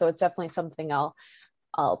practice. So it's definitely something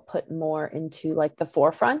I'll put more into like the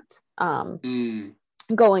forefront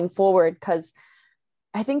going forward. Cause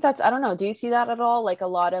I think I don't know. Do you see that at all? Like a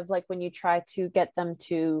lot of like, when you try to get them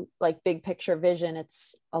to like big picture vision,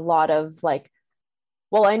 it's a lot of like,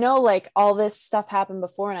 well, I know like all this stuff happened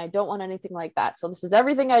before and I don't want anything like that. So this is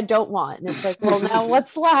everything I don't want. And it's like, well, now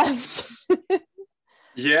what's left?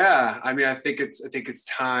 Yeah, I mean, I think it's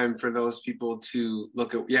time for those people to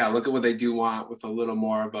look at what they do want with a little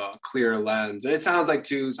more of a clear lens. And it sounds like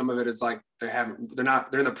too, some of it is like they're in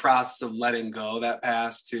the process of letting go that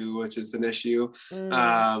past too, which is an issue.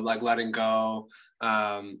 Like letting go.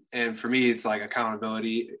 And for me, it's like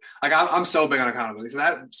accountability. Like I'm so big on accountability. So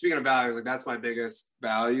that, speaking of values, like that's my biggest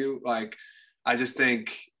value. Like I just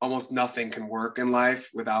think almost nothing can work in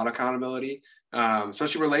life without accountability,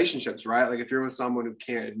 especially relationships, right? Like if you're with someone who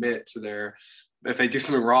can't admit to if they do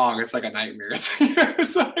something wrong, it's like a nightmare.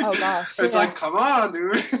 It's like, oh gosh, it's like, come on,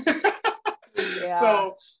 dude. Yeah.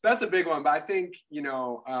 So that's a big one. But I think,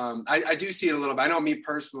 I do see it a little bit. I know me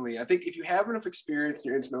personally, I think if you have enough experience in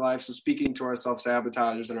your intimate life, so speaking to our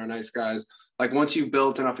self-sabotagers and our nice guys, like once you've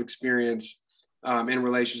built enough experience in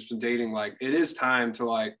relationships and dating, like it is time to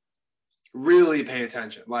like really pay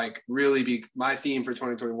attention, like really my theme for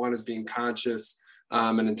 2021 is being conscious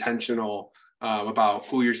and intentional about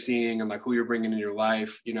who you're seeing and like who you're bringing in your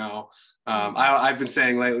life. I've been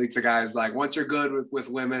saying lately to guys, like once you're good with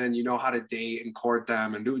women and you know how to date and court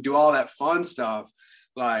them and do all that fun stuff,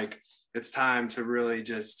 like it's time to really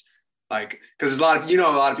just like, because there's a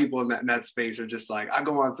lot of people in that space are just like, I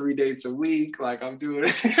go on 3 dates a week, like I'm doing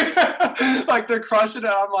it like they're crushing it.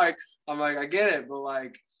 I'm like I get it, but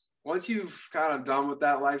like once you've kind of done with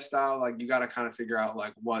that lifestyle, like you got to kind of figure out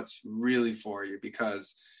like what's really for you,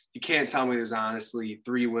 because you can't tell me there's honestly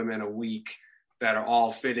 3 women a week that are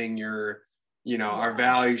all fitting your, our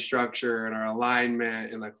value structure and our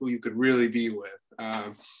alignment and like who you could really be with.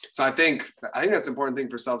 So I think that's an important thing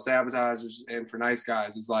for self-sabotagers and for nice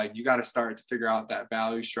guys is like, you got to start to figure out that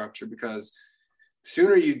value structure, because the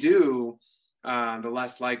sooner you do, the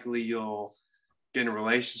less likely you'll get in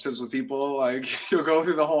relationships with people. Like you'll go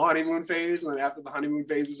through the whole honeymoon phase, and then after the honeymoon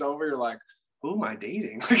phase is over, you're like, who am I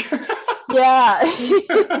dating? Yeah.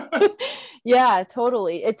 Yeah,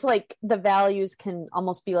 totally. It's like the values can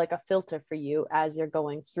almost be like a filter for you as you're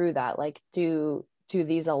going through that. Like, do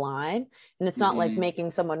these align? And it's not like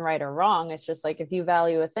making someone right or wrong. It's just like, if you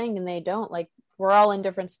value a thing and they don't, like we're all in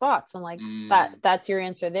different spots, and like that's your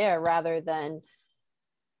answer there, rather than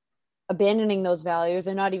abandoning those values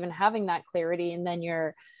or not even having that clarity. And then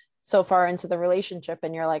you're so far into the relationship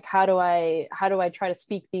and you're like, how do I try to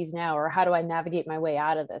speak these now? Or how do I navigate my way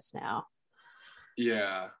out of this now?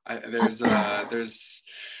 Yeah. I've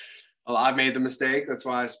made the mistake. That's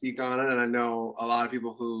why I speak on it. And I know a lot of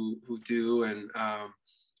people who do. And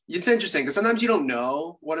it's interesting because sometimes you don't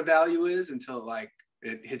know what a value is until like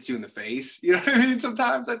it hits you in the face. You know what I mean?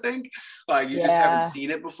 Sometimes I think like you just haven't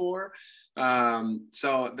seen it before.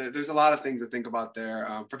 So there's a lot of things to think about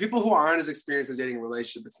there. For people who aren't as experienced in dating a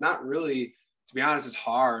relationship, it's not really, to be honest, it's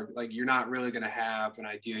hard. Like you're not really going to have an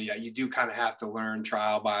idea yet. You do kind of have to learn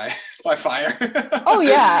trial by fire. Oh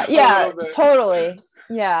yeah. Yeah, totally.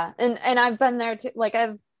 Yeah. And I've been there too. Like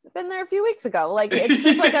I've been there a few weeks ago. Like it's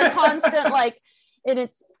just like a constant, like, and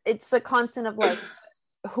it's a constant of like,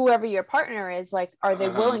 whoever your partner is, like, are they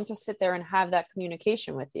willing to sit there and have that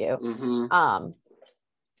communication with you?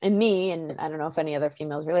 And me, and I don't know if any other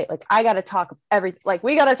females relate, like I got to talk like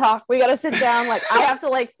we got to talk, we got to sit down. Like I have to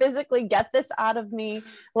like physically get this out of me.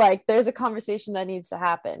 Like there's a conversation that needs to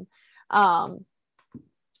happen. But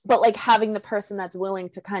like having the person that's willing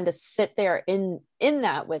to kind of sit there in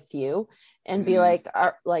that with you and be like,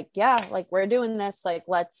 yeah, like we're doing this, like,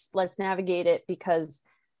 let's navigate it, because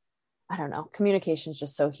I don't know, communication is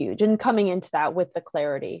just so huge, and coming into that with the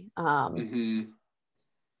clarity.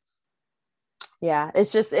 Yeah.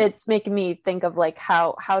 It's making me think of like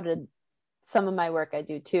how did some of my work I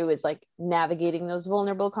do too is like navigating those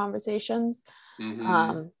vulnerable conversations.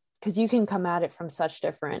 Mm-hmm. Because you can come at it from such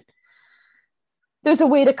different, there's a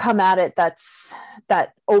way to come at it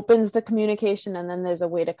that opens the communication, and then there's a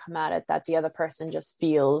way to come at it that the other person just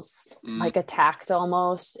feels like attacked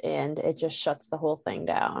almost, and it just shuts the whole thing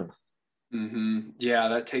down. Mm-hmm. Yeah,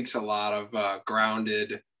 that takes a lot of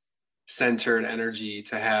grounded, centered energy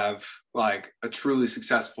to have like a truly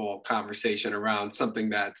successful conversation around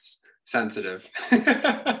something that's sensitive.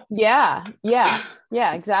 Yeah,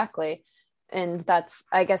 exactly. And that's,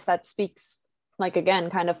 I guess that speaks like, again,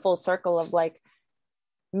 kind of full circle of like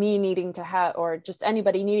me needing to have, or just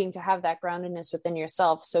anybody needing to have that groundedness within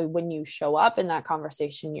yourself. So when you show up in that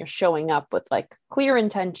conversation, you're showing up with like clear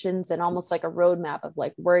intentions and almost like a roadmap of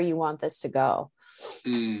like where you want this to go.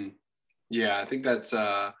 Yeah, I think that's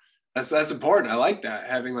important. I like that,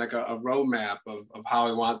 having like a roadmap of how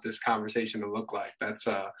I want this conversation to look like.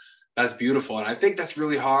 That's beautiful, and I think that's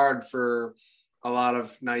really hard for a lot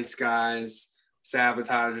of nice guys,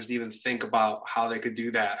 sabotagers, to even think about how they could do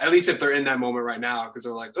that. At least if they're in that moment right now, because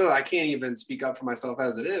they're like, oh, I can't even speak up for myself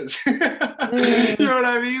as it is. You know what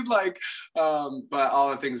I mean? Like, but all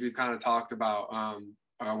the things we've kind of talked about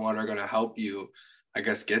are what are going to help you, I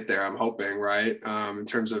guess, get there. I'm hoping, right? In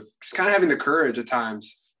terms of just kind of having the courage at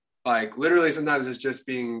times. Like literally, sometimes it's just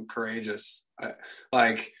being courageous.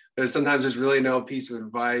 Like there's really no piece of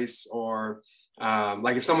advice, or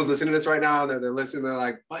like if someone's listening to this right now and they're listening, they're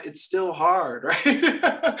like, but it's still hard, right?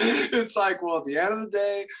 It's like, well, at the end of the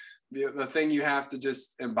day, the thing you have to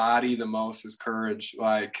just embody the most is courage,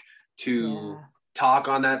 like to talk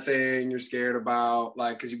on that thing you're scared about,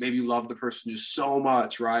 like, because maybe you love the person just so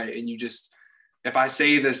much, right? And you just, if I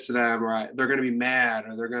say this to them, right, they're going to be mad,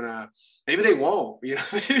 or they're going to, maybe they won't,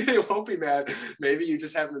 maybe they won't be mad. Maybe you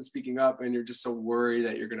just haven't been speaking up and you're just so worried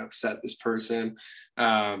that you're going to upset this person.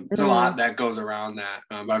 There's a lot that goes around that.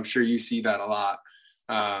 But I'm sure you see that a lot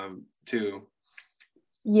too.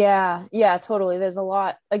 Yeah, totally. There's a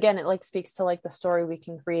lot, again, it like speaks to like the story we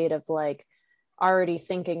can create of like already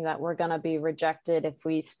thinking that we're going to be rejected if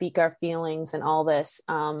we speak our feelings and all this.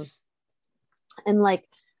 And like,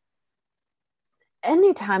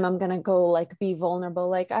 anytime I'm gonna go like be vulnerable,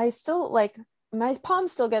 like I still like my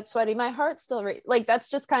palms still get sweaty, my heart still like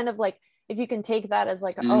that's just kind of like, if you can take that as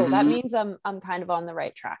like, oh, that means I'm kind of on the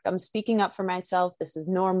right track, I'm speaking up for myself, this is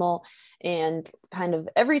normal. And kind of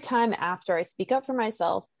every time after I speak up for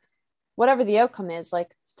myself, whatever the outcome is,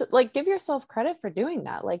 like like give yourself credit for doing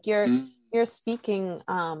that, like you're speaking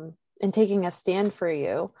and taking a stand for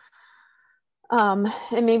you. And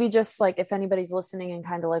maybe just like if anybody's listening and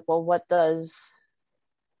kind of like, well, what does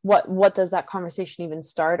that conversation even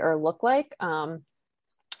start or look like?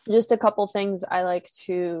 Just a couple things I like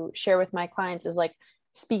to share with my clients is like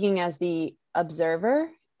speaking as the observer,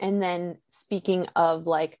 and then speaking of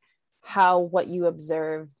like how what you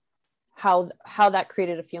observed, how that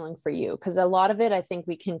created a feeling for you. Because a lot of it, I think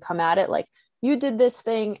we can come at it like, you did this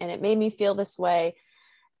thing and it made me feel this way.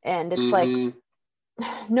 And it's like,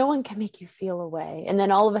 no one can make you feel a way. And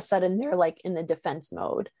then all of a sudden they're like in the defense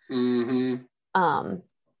mode.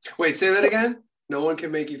 Wait, say that again. No one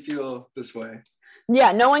can make you feel this way.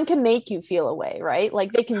 Yeah, no one can make you feel a way, right?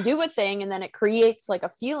 Like they can do a thing and then it creates like a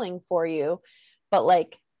feeling for you, but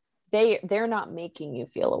like they're not making you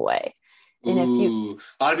feel a way. And if you,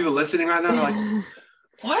 a lot of people listening right now, they're like,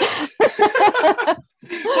 what?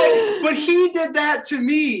 but he did that to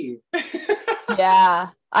me. Yeah,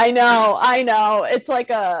 I know. It's like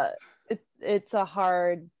it's a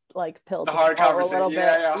hard like pill to hard swallow a little bit.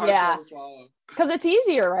 Yeah. Because it's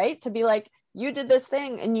easier, right? To be like, you did this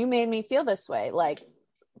thing and you made me feel this way. Like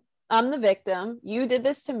I'm the victim. You did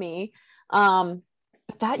this to me. But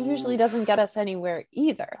that usually doesn't get us anywhere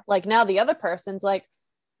either. Like now the other person's like,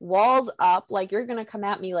 walls up, like you're gonna come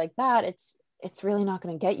at me like that. It's really not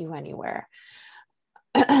gonna get you anywhere.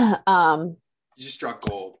 You just struck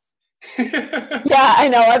gold. Yeah, I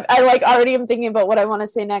know. I like already am thinking about what I want to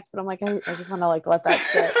say next, but I'm like, I just want to like let that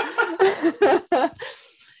sit.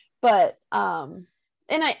 But and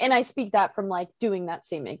I speak that from like doing that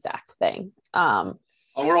same exact thing. Oh,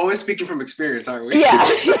 we're always speaking from experience, aren't we? Yeah.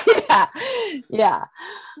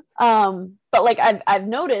 But like I've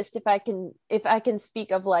noticed if I can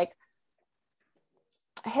speak of like,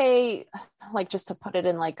 hey, like just to put it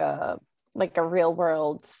in like a real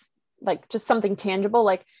world, like just something tangible,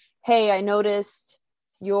 like, hey, I noticed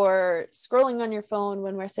you're scrolling on your phone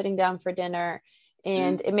when we're sitting down for dinner,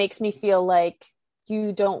 and it makes me feel like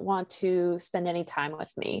you don't want to spend any time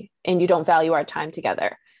with me and you don't value our time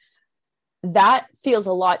together. That feels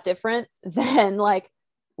a lot different than like,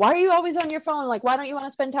 why are you always on your phone? Like, why don't you want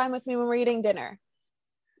to spend time with me when we're eating dinner?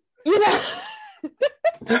 You know?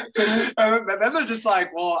 And then they're just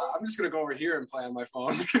like, well, I'm just gonna go over here and play on my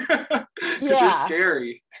phone because Yeah. you're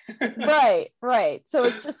scary. Right. So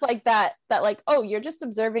it's just like that like, oh, you're just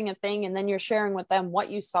observing a thing, and then you're sharing with them what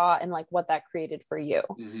you saw and like what that created for you.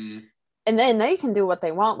 Mm-hmm. And then they can do what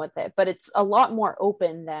they want with it, but it's a lot more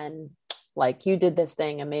open than like, you did this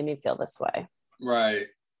thing and made me feel this way. Right.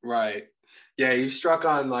 Yeah, you struck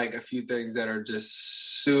on like a few things that are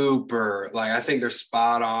just super, like, I think they're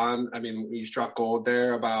spot on. I mean, you struck gold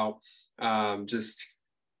there about just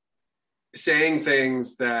saying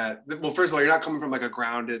things that, well, first of all, you're not coming from like a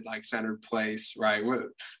grounded, like centered place, right? We're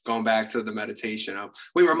going back to the meditation.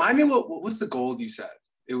 Wait, remind me, what was the gold you said?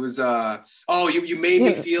 It was you made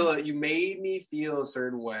me feel it. You made me feel a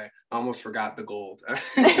certain way. I almost forgot the gold.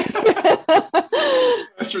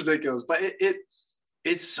 That's ridiculous, but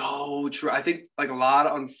it's so true. I think like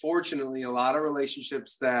unfortunately, a lot of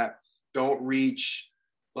relationships that don't reach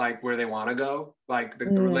like where they want to go, like the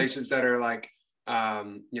relationships that are like,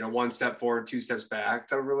 one step forward, two steps back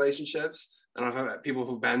type of relationships. I don't know if people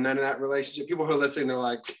who've been in that relationship, people who are listening, they're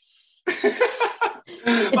like,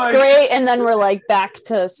 it's like, great. And then we're like back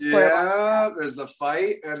to square one. Yeah, there's the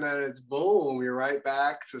fight, and then it's boom, we're right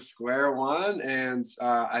back to square one. And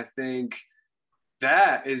I think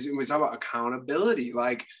that is, when we talk about accountability,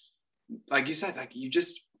 like you said, like you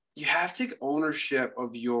have to take ownership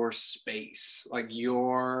of your space, like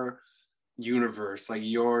your universe, like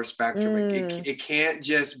your spectrum. It can't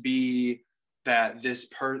just be that this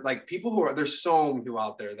like people who are, there's so many people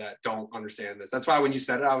out there that don't understand this. That's why when you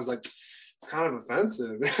said it, I was like, it's kind of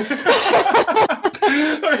offensive.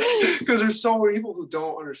 Because there's so many people who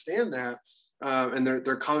don't understand that. And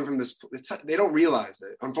they're coming from this, they don't realize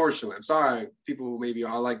it, unfortunately. I'm sorry, people who maybe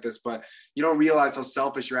are like this, but you don't realize how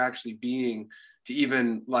selfish you're actually being to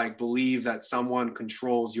even like believe that someone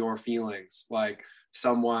controls your feelings, like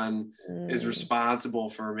someone is responsible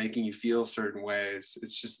for making you feel certain ways.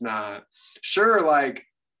 It's just not. Sure, like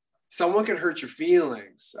someone can hurt your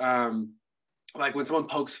feelings. Like when someone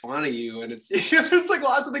pokes fun at you, and it's there's like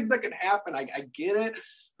lots of things that can happen. I get it.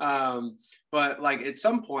 But like at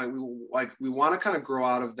some point we want to kind of grow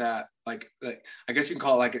out of that, like I guess you can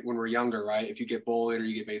call it like when we're younger, right? If you get bullied or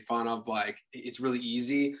you get made fun of, like it's really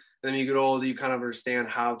easy. And then you get older, you kind of understand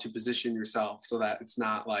how to position yourself so that it's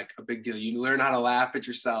not like a big deal. You learn how to laugh at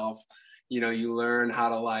yourself. You learn how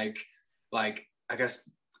to like I guess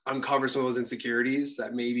uncover some of those insecurities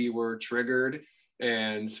that maybe were triggered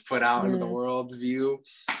and put out into the world's view.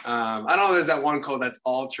 I don't know, there's that one quote that's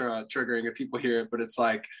ultra triggering if people hear it, but it's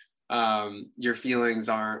like, your feelings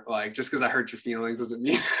aren't like, just because I hurt your feelings doesn't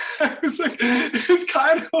mean it's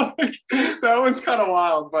kind of like, that one's kind of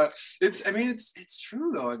wild, but it's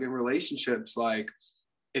true though. Like in relationships, like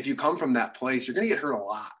if you come from that place, you're going to get hurt a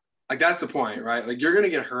lot. Like that's the point, right? Like you're going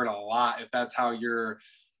to get hurt a lot if that's how you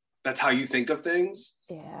think of things.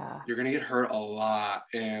 Yeah. You're going to get hurt a lot.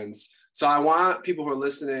 And so I want people who are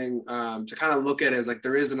listening to kind of look at it as like,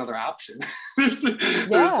 there is another option. there's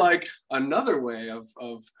like another way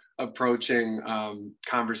of approaching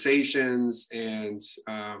conversations and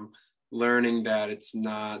learning that it's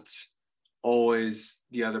not always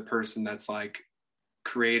the other person that's like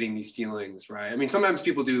creating these feelings, right? I mean, sometimes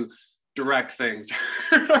people do direct things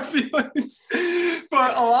hurt our feelings,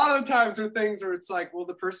 but a lot of the times there are things where it's like, well,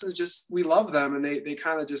 the person is just, we love them and they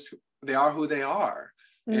kind of just, they are who they are.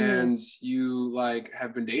 And you like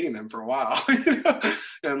have been dating them for a while,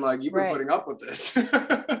 and like you've been putting up with this.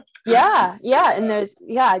 yeah and there's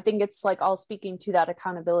I think it's like all speaking to that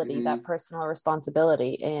accountability, that personal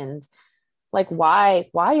responsibility, and like why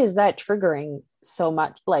is that triggering so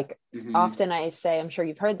much? Like often I say, I'm sure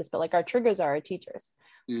you've heard this, but like our triggers are our teachers.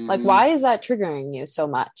 Like why is that triggering you so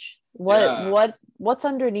much? What's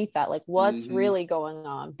underneath that? Like what's really going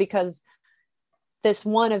on? Because this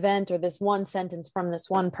one event or this one sentence from this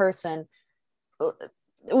one person,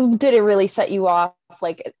 did it really set you off?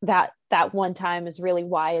 Like that one time is really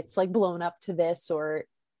why it's like blown up to this, or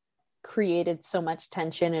created so much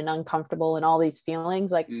tension and uncomfortable and all these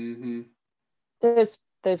feelings. Like there's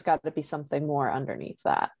got to be something more underneath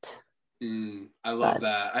that. I love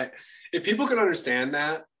that. If people can understand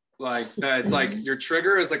that, like that, it's like your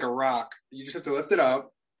trigger is like a rock. You just have to lift it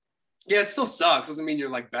up. Yeah, it still sucks. Doesn't mean you're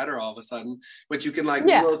like better all of a sudden, but you can like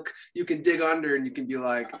look, you can dig under and you can be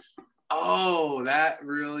like, oh, that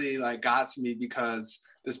really like got to me because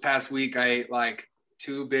this past week I ate like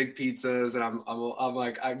 2 big pizzas and I'm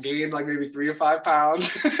like, I gained like maybe 3 or 5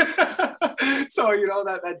 pounds. So,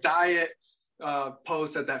 that diet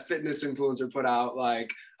post that fitness influencer put out,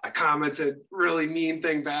 like I commented really mean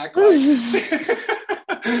thing back. Like,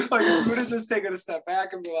 Like if you would have just taken a step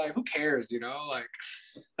back and be like, who cares, you know? Like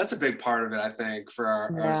that's a big part of it, I think, for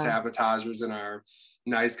our sabotagers and our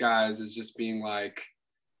nice guys, is just being like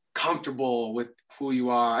comfortable with who you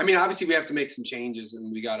are. I mean, obviously we have to make some changes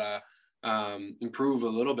and we gotta improve a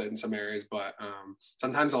little bit in some areas, but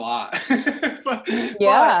sometimes a lot.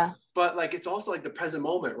 but like it's also like the present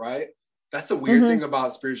moment, right? That's the weird thing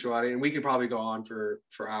about spirituality, and we could probably go on for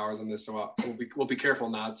hours on this, so we'll be careful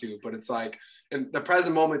not to. But it's like, and the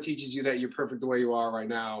present moment teaches you that you're perfect the way you are right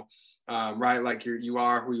now, right? Like you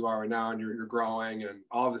are who you are right now, and you're growing and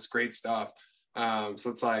all of this great stuff. So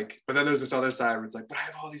it's like, but then there's this other side where it's like, but I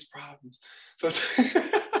have all these problems. So it's,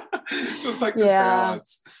 so it's like this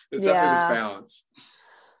balance. It's definitely this balance.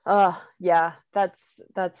 Oh yeah, that's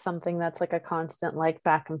something that's like a constant like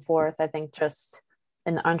back and forth. I think just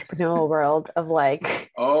in the entrepreneurial world of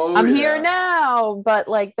like, I'm here now, but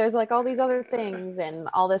like there's like all these other things and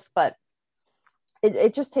all this, but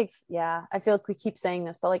it just takes, I feel like we keep saying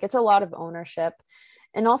this, but like it's a lot of ownership.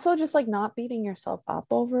 And also just like not beating yourself up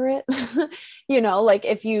over it. You know, like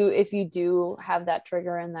if you do have that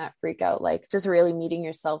trigger and that freak out, like just really meeting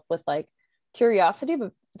yourself with like curiosity,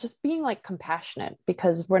 but just being like compassionate,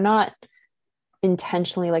 because we're not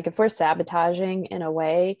intentionally, like if we're sabotaging in a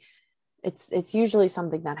way, it's usually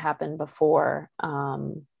something that happened before,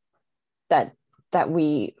 that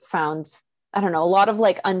we found, I don't know, a lot of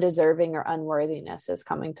like undeserving or unworthiness is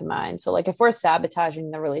coming to mind. So like if we're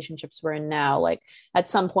sabotaging the relationships we're in now, like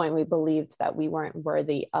at some point we believed that we weren't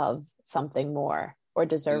worthy of something more or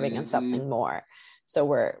deserving of something more. So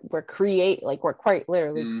we're quite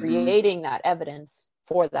literally creating that evidence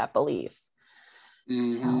for that belief.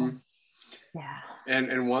 So yeah.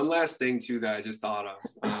 And one last thing too that I just thought of,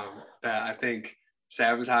 that I think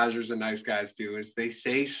sabotagers and nice guys do, is they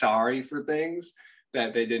say sorry for things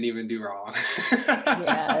that they didn't even do wrong.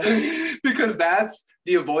 Because that's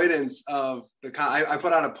the avoidance of I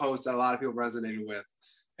put out a post that a lot of people resonated with,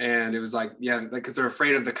 and it was like, because they're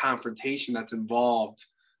afraid of the confrontation that's involved.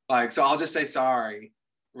 Like, so I'll just say sorry,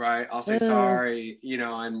 right? I'll say sorry, you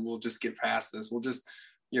know, and we'll just get past this. We'll just,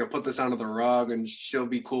 you know, put this under the rug and she'll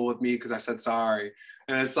be cool with me because I said sorry.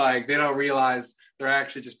 And it's like, they don't realize they're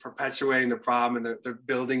actually just perpetuating the problem, and they're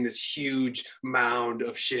building this huge mound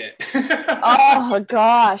of shit. Oh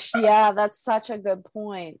gosh. Yeah, that's such a good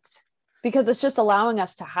point, because it's just allowing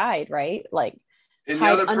us to hide, right? Like, and the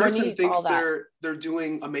other person thinks they're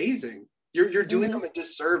doing amazing. You're doing them a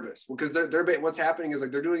disservice, because they're what's happening is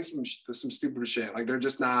like they're doing some stupid shit. Like they're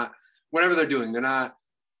just not, whatever they're doing, they're not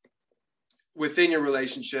within your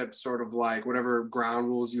relationship, sort of like whatever ground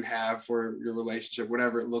rules you have for your relationship,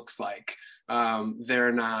 whatever it looks like,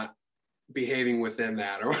 they're not behaving within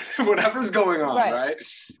that, or whatever's going on, right?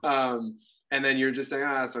 And then you're just saying,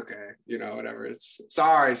 it's okay, you know, whatever. It's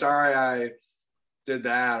sorry I did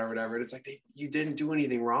that or whatever. And it's like, you didn't do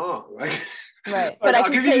anything wrong. Like, right. But I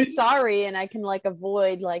can say sorry, and I can like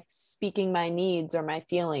avoid like speaking my needs or my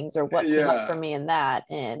feelings or what came up for me in that.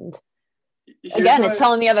 And again, it's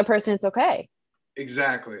telling the other person it's okay.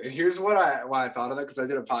 Exactly. And here's why I thought of that, because I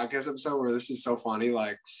did a podcast episode where this is so funny.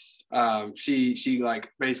 Like, she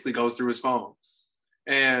like basically goes through his phone,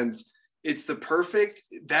 and it's the perfect,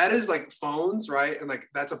 that is like phones, right? And like,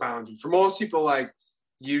 that's a boundary for most people. Like,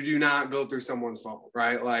 you do not go through someone's phone,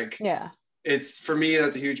 right? Like, it's, for me,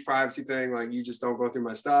 that's a huge privacy thing. Like, you just don't go through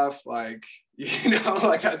my stuff. Like, you know,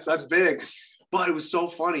 like that's big. But it was so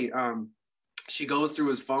funny. She goes through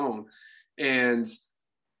his phone, and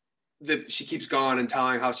she keeps going and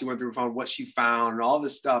telling how she went through her phone, what she found, and all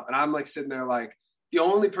this stuff. And I'm like sitting there like, the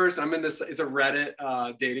only person, I'm in this, it's a Reddit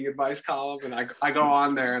dating advice column, and I go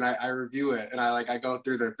on there and I review it, and I go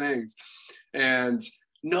through their things, and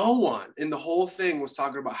no one in the whole thing was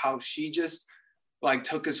talking about how she just like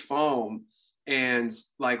took his phone and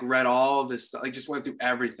like read all this stuff, like just went through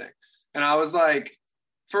everything. And I was like,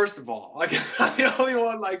 first of all, like, I'm the only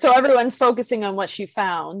one, like, so everyone's focusing on what she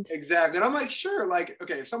found. Exactly. And I'm like, sure, like,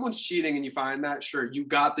 okay, if someone's cheating and you find that, sure, you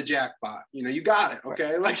got the jackpot, you know, you got it.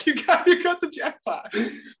 Okay. Like, you got the jackpot.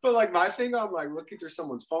 But like, my thing on like looking through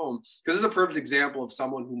someone's phone, because this is a perfect example of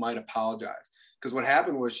someone who might apologize. Because what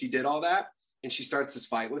happened was she did all that, and she starts this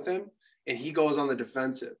fight with him, and he goes on the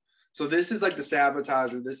defensive. So this is like the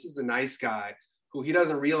sabotager. This is the nice guy who, he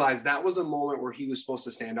doesn't realize that was a moment where he was supposed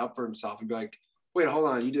to stand up for himself and be like, wait, hold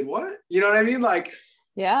on, you did what? You know what I mean? Like,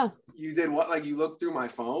 you did what? Like, you looked through my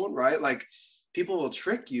phone, right? Like, people will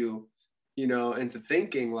trick you, you know, into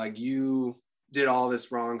thinking like you did all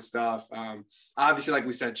this wrong stuff. Obviously, like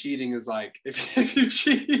we said, cheating is like, if you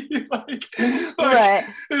cheat, like Right.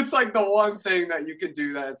 it's like the one thing that you could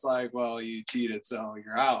do that's like, well, you cheated, so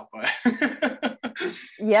you're out. But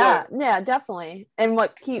Yeah, yeah, definitely. And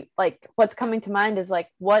what's coming to mind is like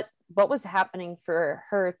what was happening for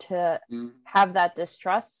her to have that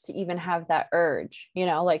distrust, to even have that urge,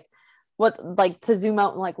 like what, like to zoom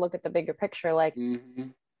out and like look at the bigger picture, like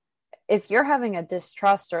if you're having a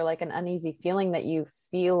distrust or like an uneasy feeling that you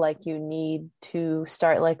feel like you need to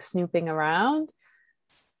start like snooping around,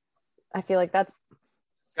 I feel like that's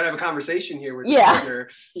gotta have a conversation here with your partner.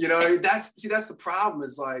 That's the problem,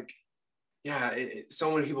 is like,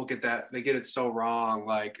 so many people get that, they get it so wrong.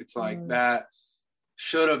 Like, it's like that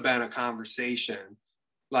should have been a conversation.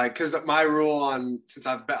 Like, because my rule since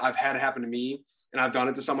I've had it happen to me, and I've done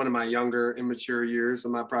it to someone in my younger, immature years.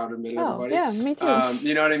 I'm not proud to admit it, everybody. Yeah, me too.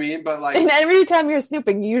 You know what I mean? But like, and every time you're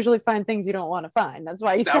snooping, you usually find things you don't want to find. That's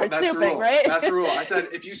why you start snooping, right? That's the rule. I said,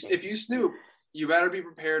 if you snoop, you better be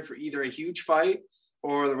prepared for either a huge fight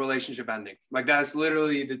or the relationship ending. Like, that's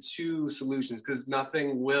literally the two solutions, because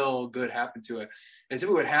nothing will good happen to it. And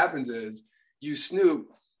typically what happens is you snoop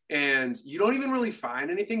and you don't even really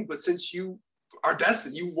find anything, but since you are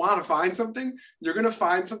destined, you want to find something, you're going to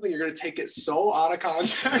find something, you're going to take it so out of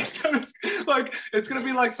context that it's going to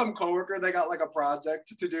be like some coworker, they got like a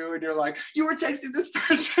project to do, and you're like, you were texting this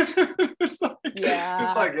person. It's like,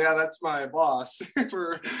 yeah, that's my boss.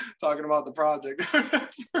 We're talking about the project.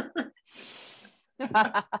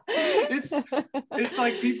 it's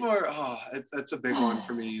like people are, that's a big one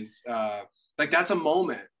for me, is like, that's a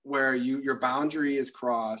moment where your boundary is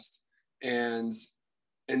crossed, and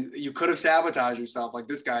you could have sabotaged yourself like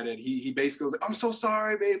this guy did. He basically was like, I'm so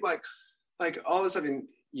sorry, babe. Like all this stuff. And,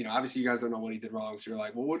 obviously you guys don't know what he did wrong. So you're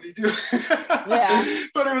like, well, what did he do? Yeah.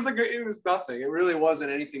 But it was nothing. It really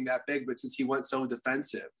wasn't anything that big. But since he went so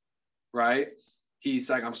defensive, right? He's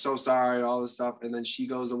like, I'm so sorry, all this stuff. And then she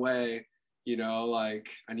goes away, like,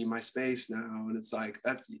 I need my space now. And it's like,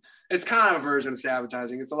 it's kind of a version of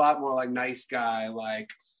sabotaging. It's a lot more like nice guy. Like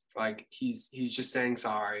he's just saying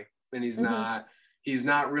sorry, and he's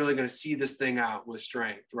not really going to see this thing out with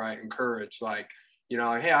strength, right? And courage. Like,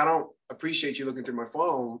 like, hey, I don't appreciate you looking through my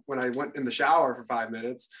phone when I went in the shower for 5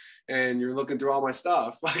 minutes and you're looking through all my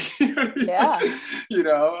stuff. Like,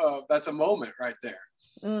 that's a moment right there.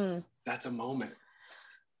 That's a moment.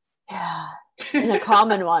 Yeah. And a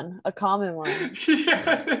common one.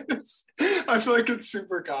 Yes. I feel like it's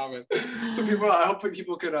super common. So I hope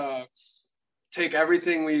people could take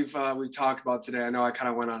everything we've talked about today. I know I kind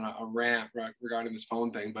of went on a rant regarding this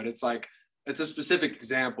phone thing, but it's like, it's a specific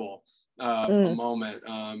example of a moment.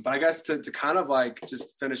 But I guess to kind of like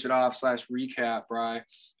just finish it off / recap, Bri,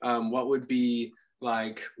 what would be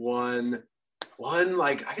like one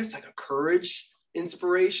like, I guess, like a courage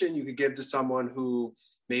inspiration you could give to someone who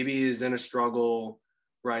maybe is in a struggle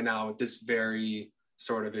right now with this very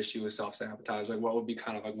sort of issue with self-sabotage? Like, what would be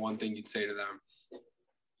kind of like one thing you'd say to them?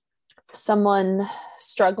 Someone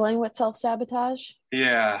struggling with self-sabotage?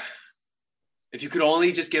 Yeah. If you could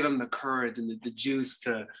only just give them the courage and the juice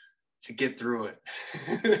to get through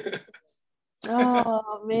it.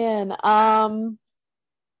 Oh man.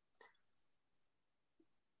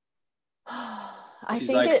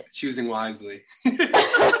 She's like choosing wisely.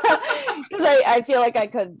 Because I feel like I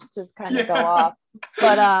could just kind of go off.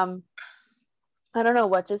 But I don't know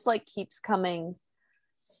what just like keeps coming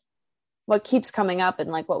up, and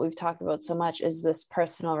like what we've talked about so much is this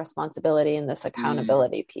personal responsibility and this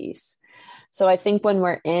accountability piece. So I think when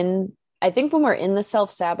we're in the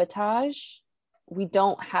self-sabotage, we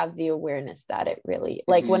don't have the awareness that it really,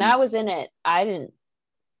 like when I was in it, I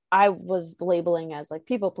was labeling as like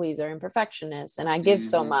people pleaser and perfectionist, and I give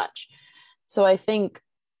so much. So I think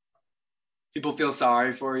people feel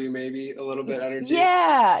sorry for you, maybe a little bit energy.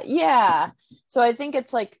 Yeah. So I think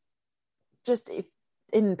it's like just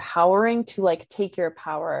empowering to like take your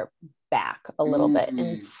power back a little bit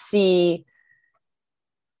and see,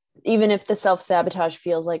 even if the self-sabotage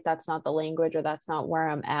feels like that's not the language or that's not where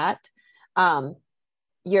I'm at,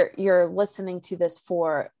 you're listening to this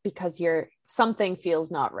because something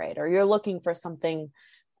feels not right, or you're looking for something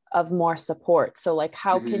of more support. So like,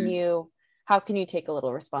 how can you take a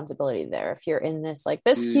little responsibility there? If you're in this, like,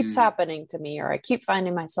 this keeps happening to me, or I keep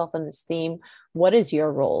finding myself in this theme, what is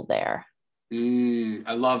your role there?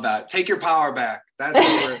 I love that. Take your power back.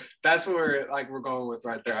 That's what we're going with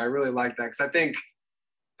right there. I really like that, because I think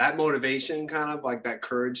that motivation, kind of like that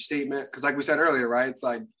courage statement, because like we said earlier, right? It's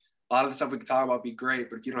like a lot of the stuff we can talk about be great,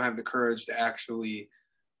 but if you don't have the courage to actually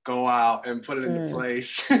go out and put it into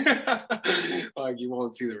place, like, you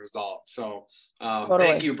won't see the results. So totally.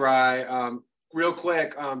 Thank you, Bri. real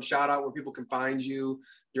quick, shout out where people can find you,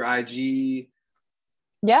 your IG,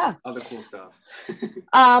 other cool stuff.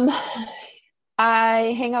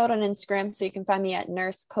 I hang out on Instagram, so you can find me at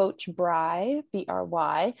Nurse Coach Bry,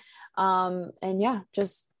 Bry. And yeah,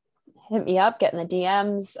 just hit me up, get in the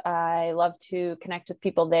DMs. I love to connect with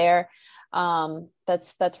people there.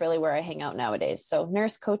 That's really where I hang out nowadays. So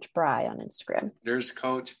Nurse Coach Bry on Instagram. Nurse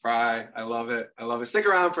Coach Bry. I love it. Stick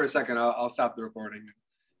around for a second. I'll stop the recording.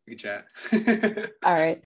 We can chat. All right.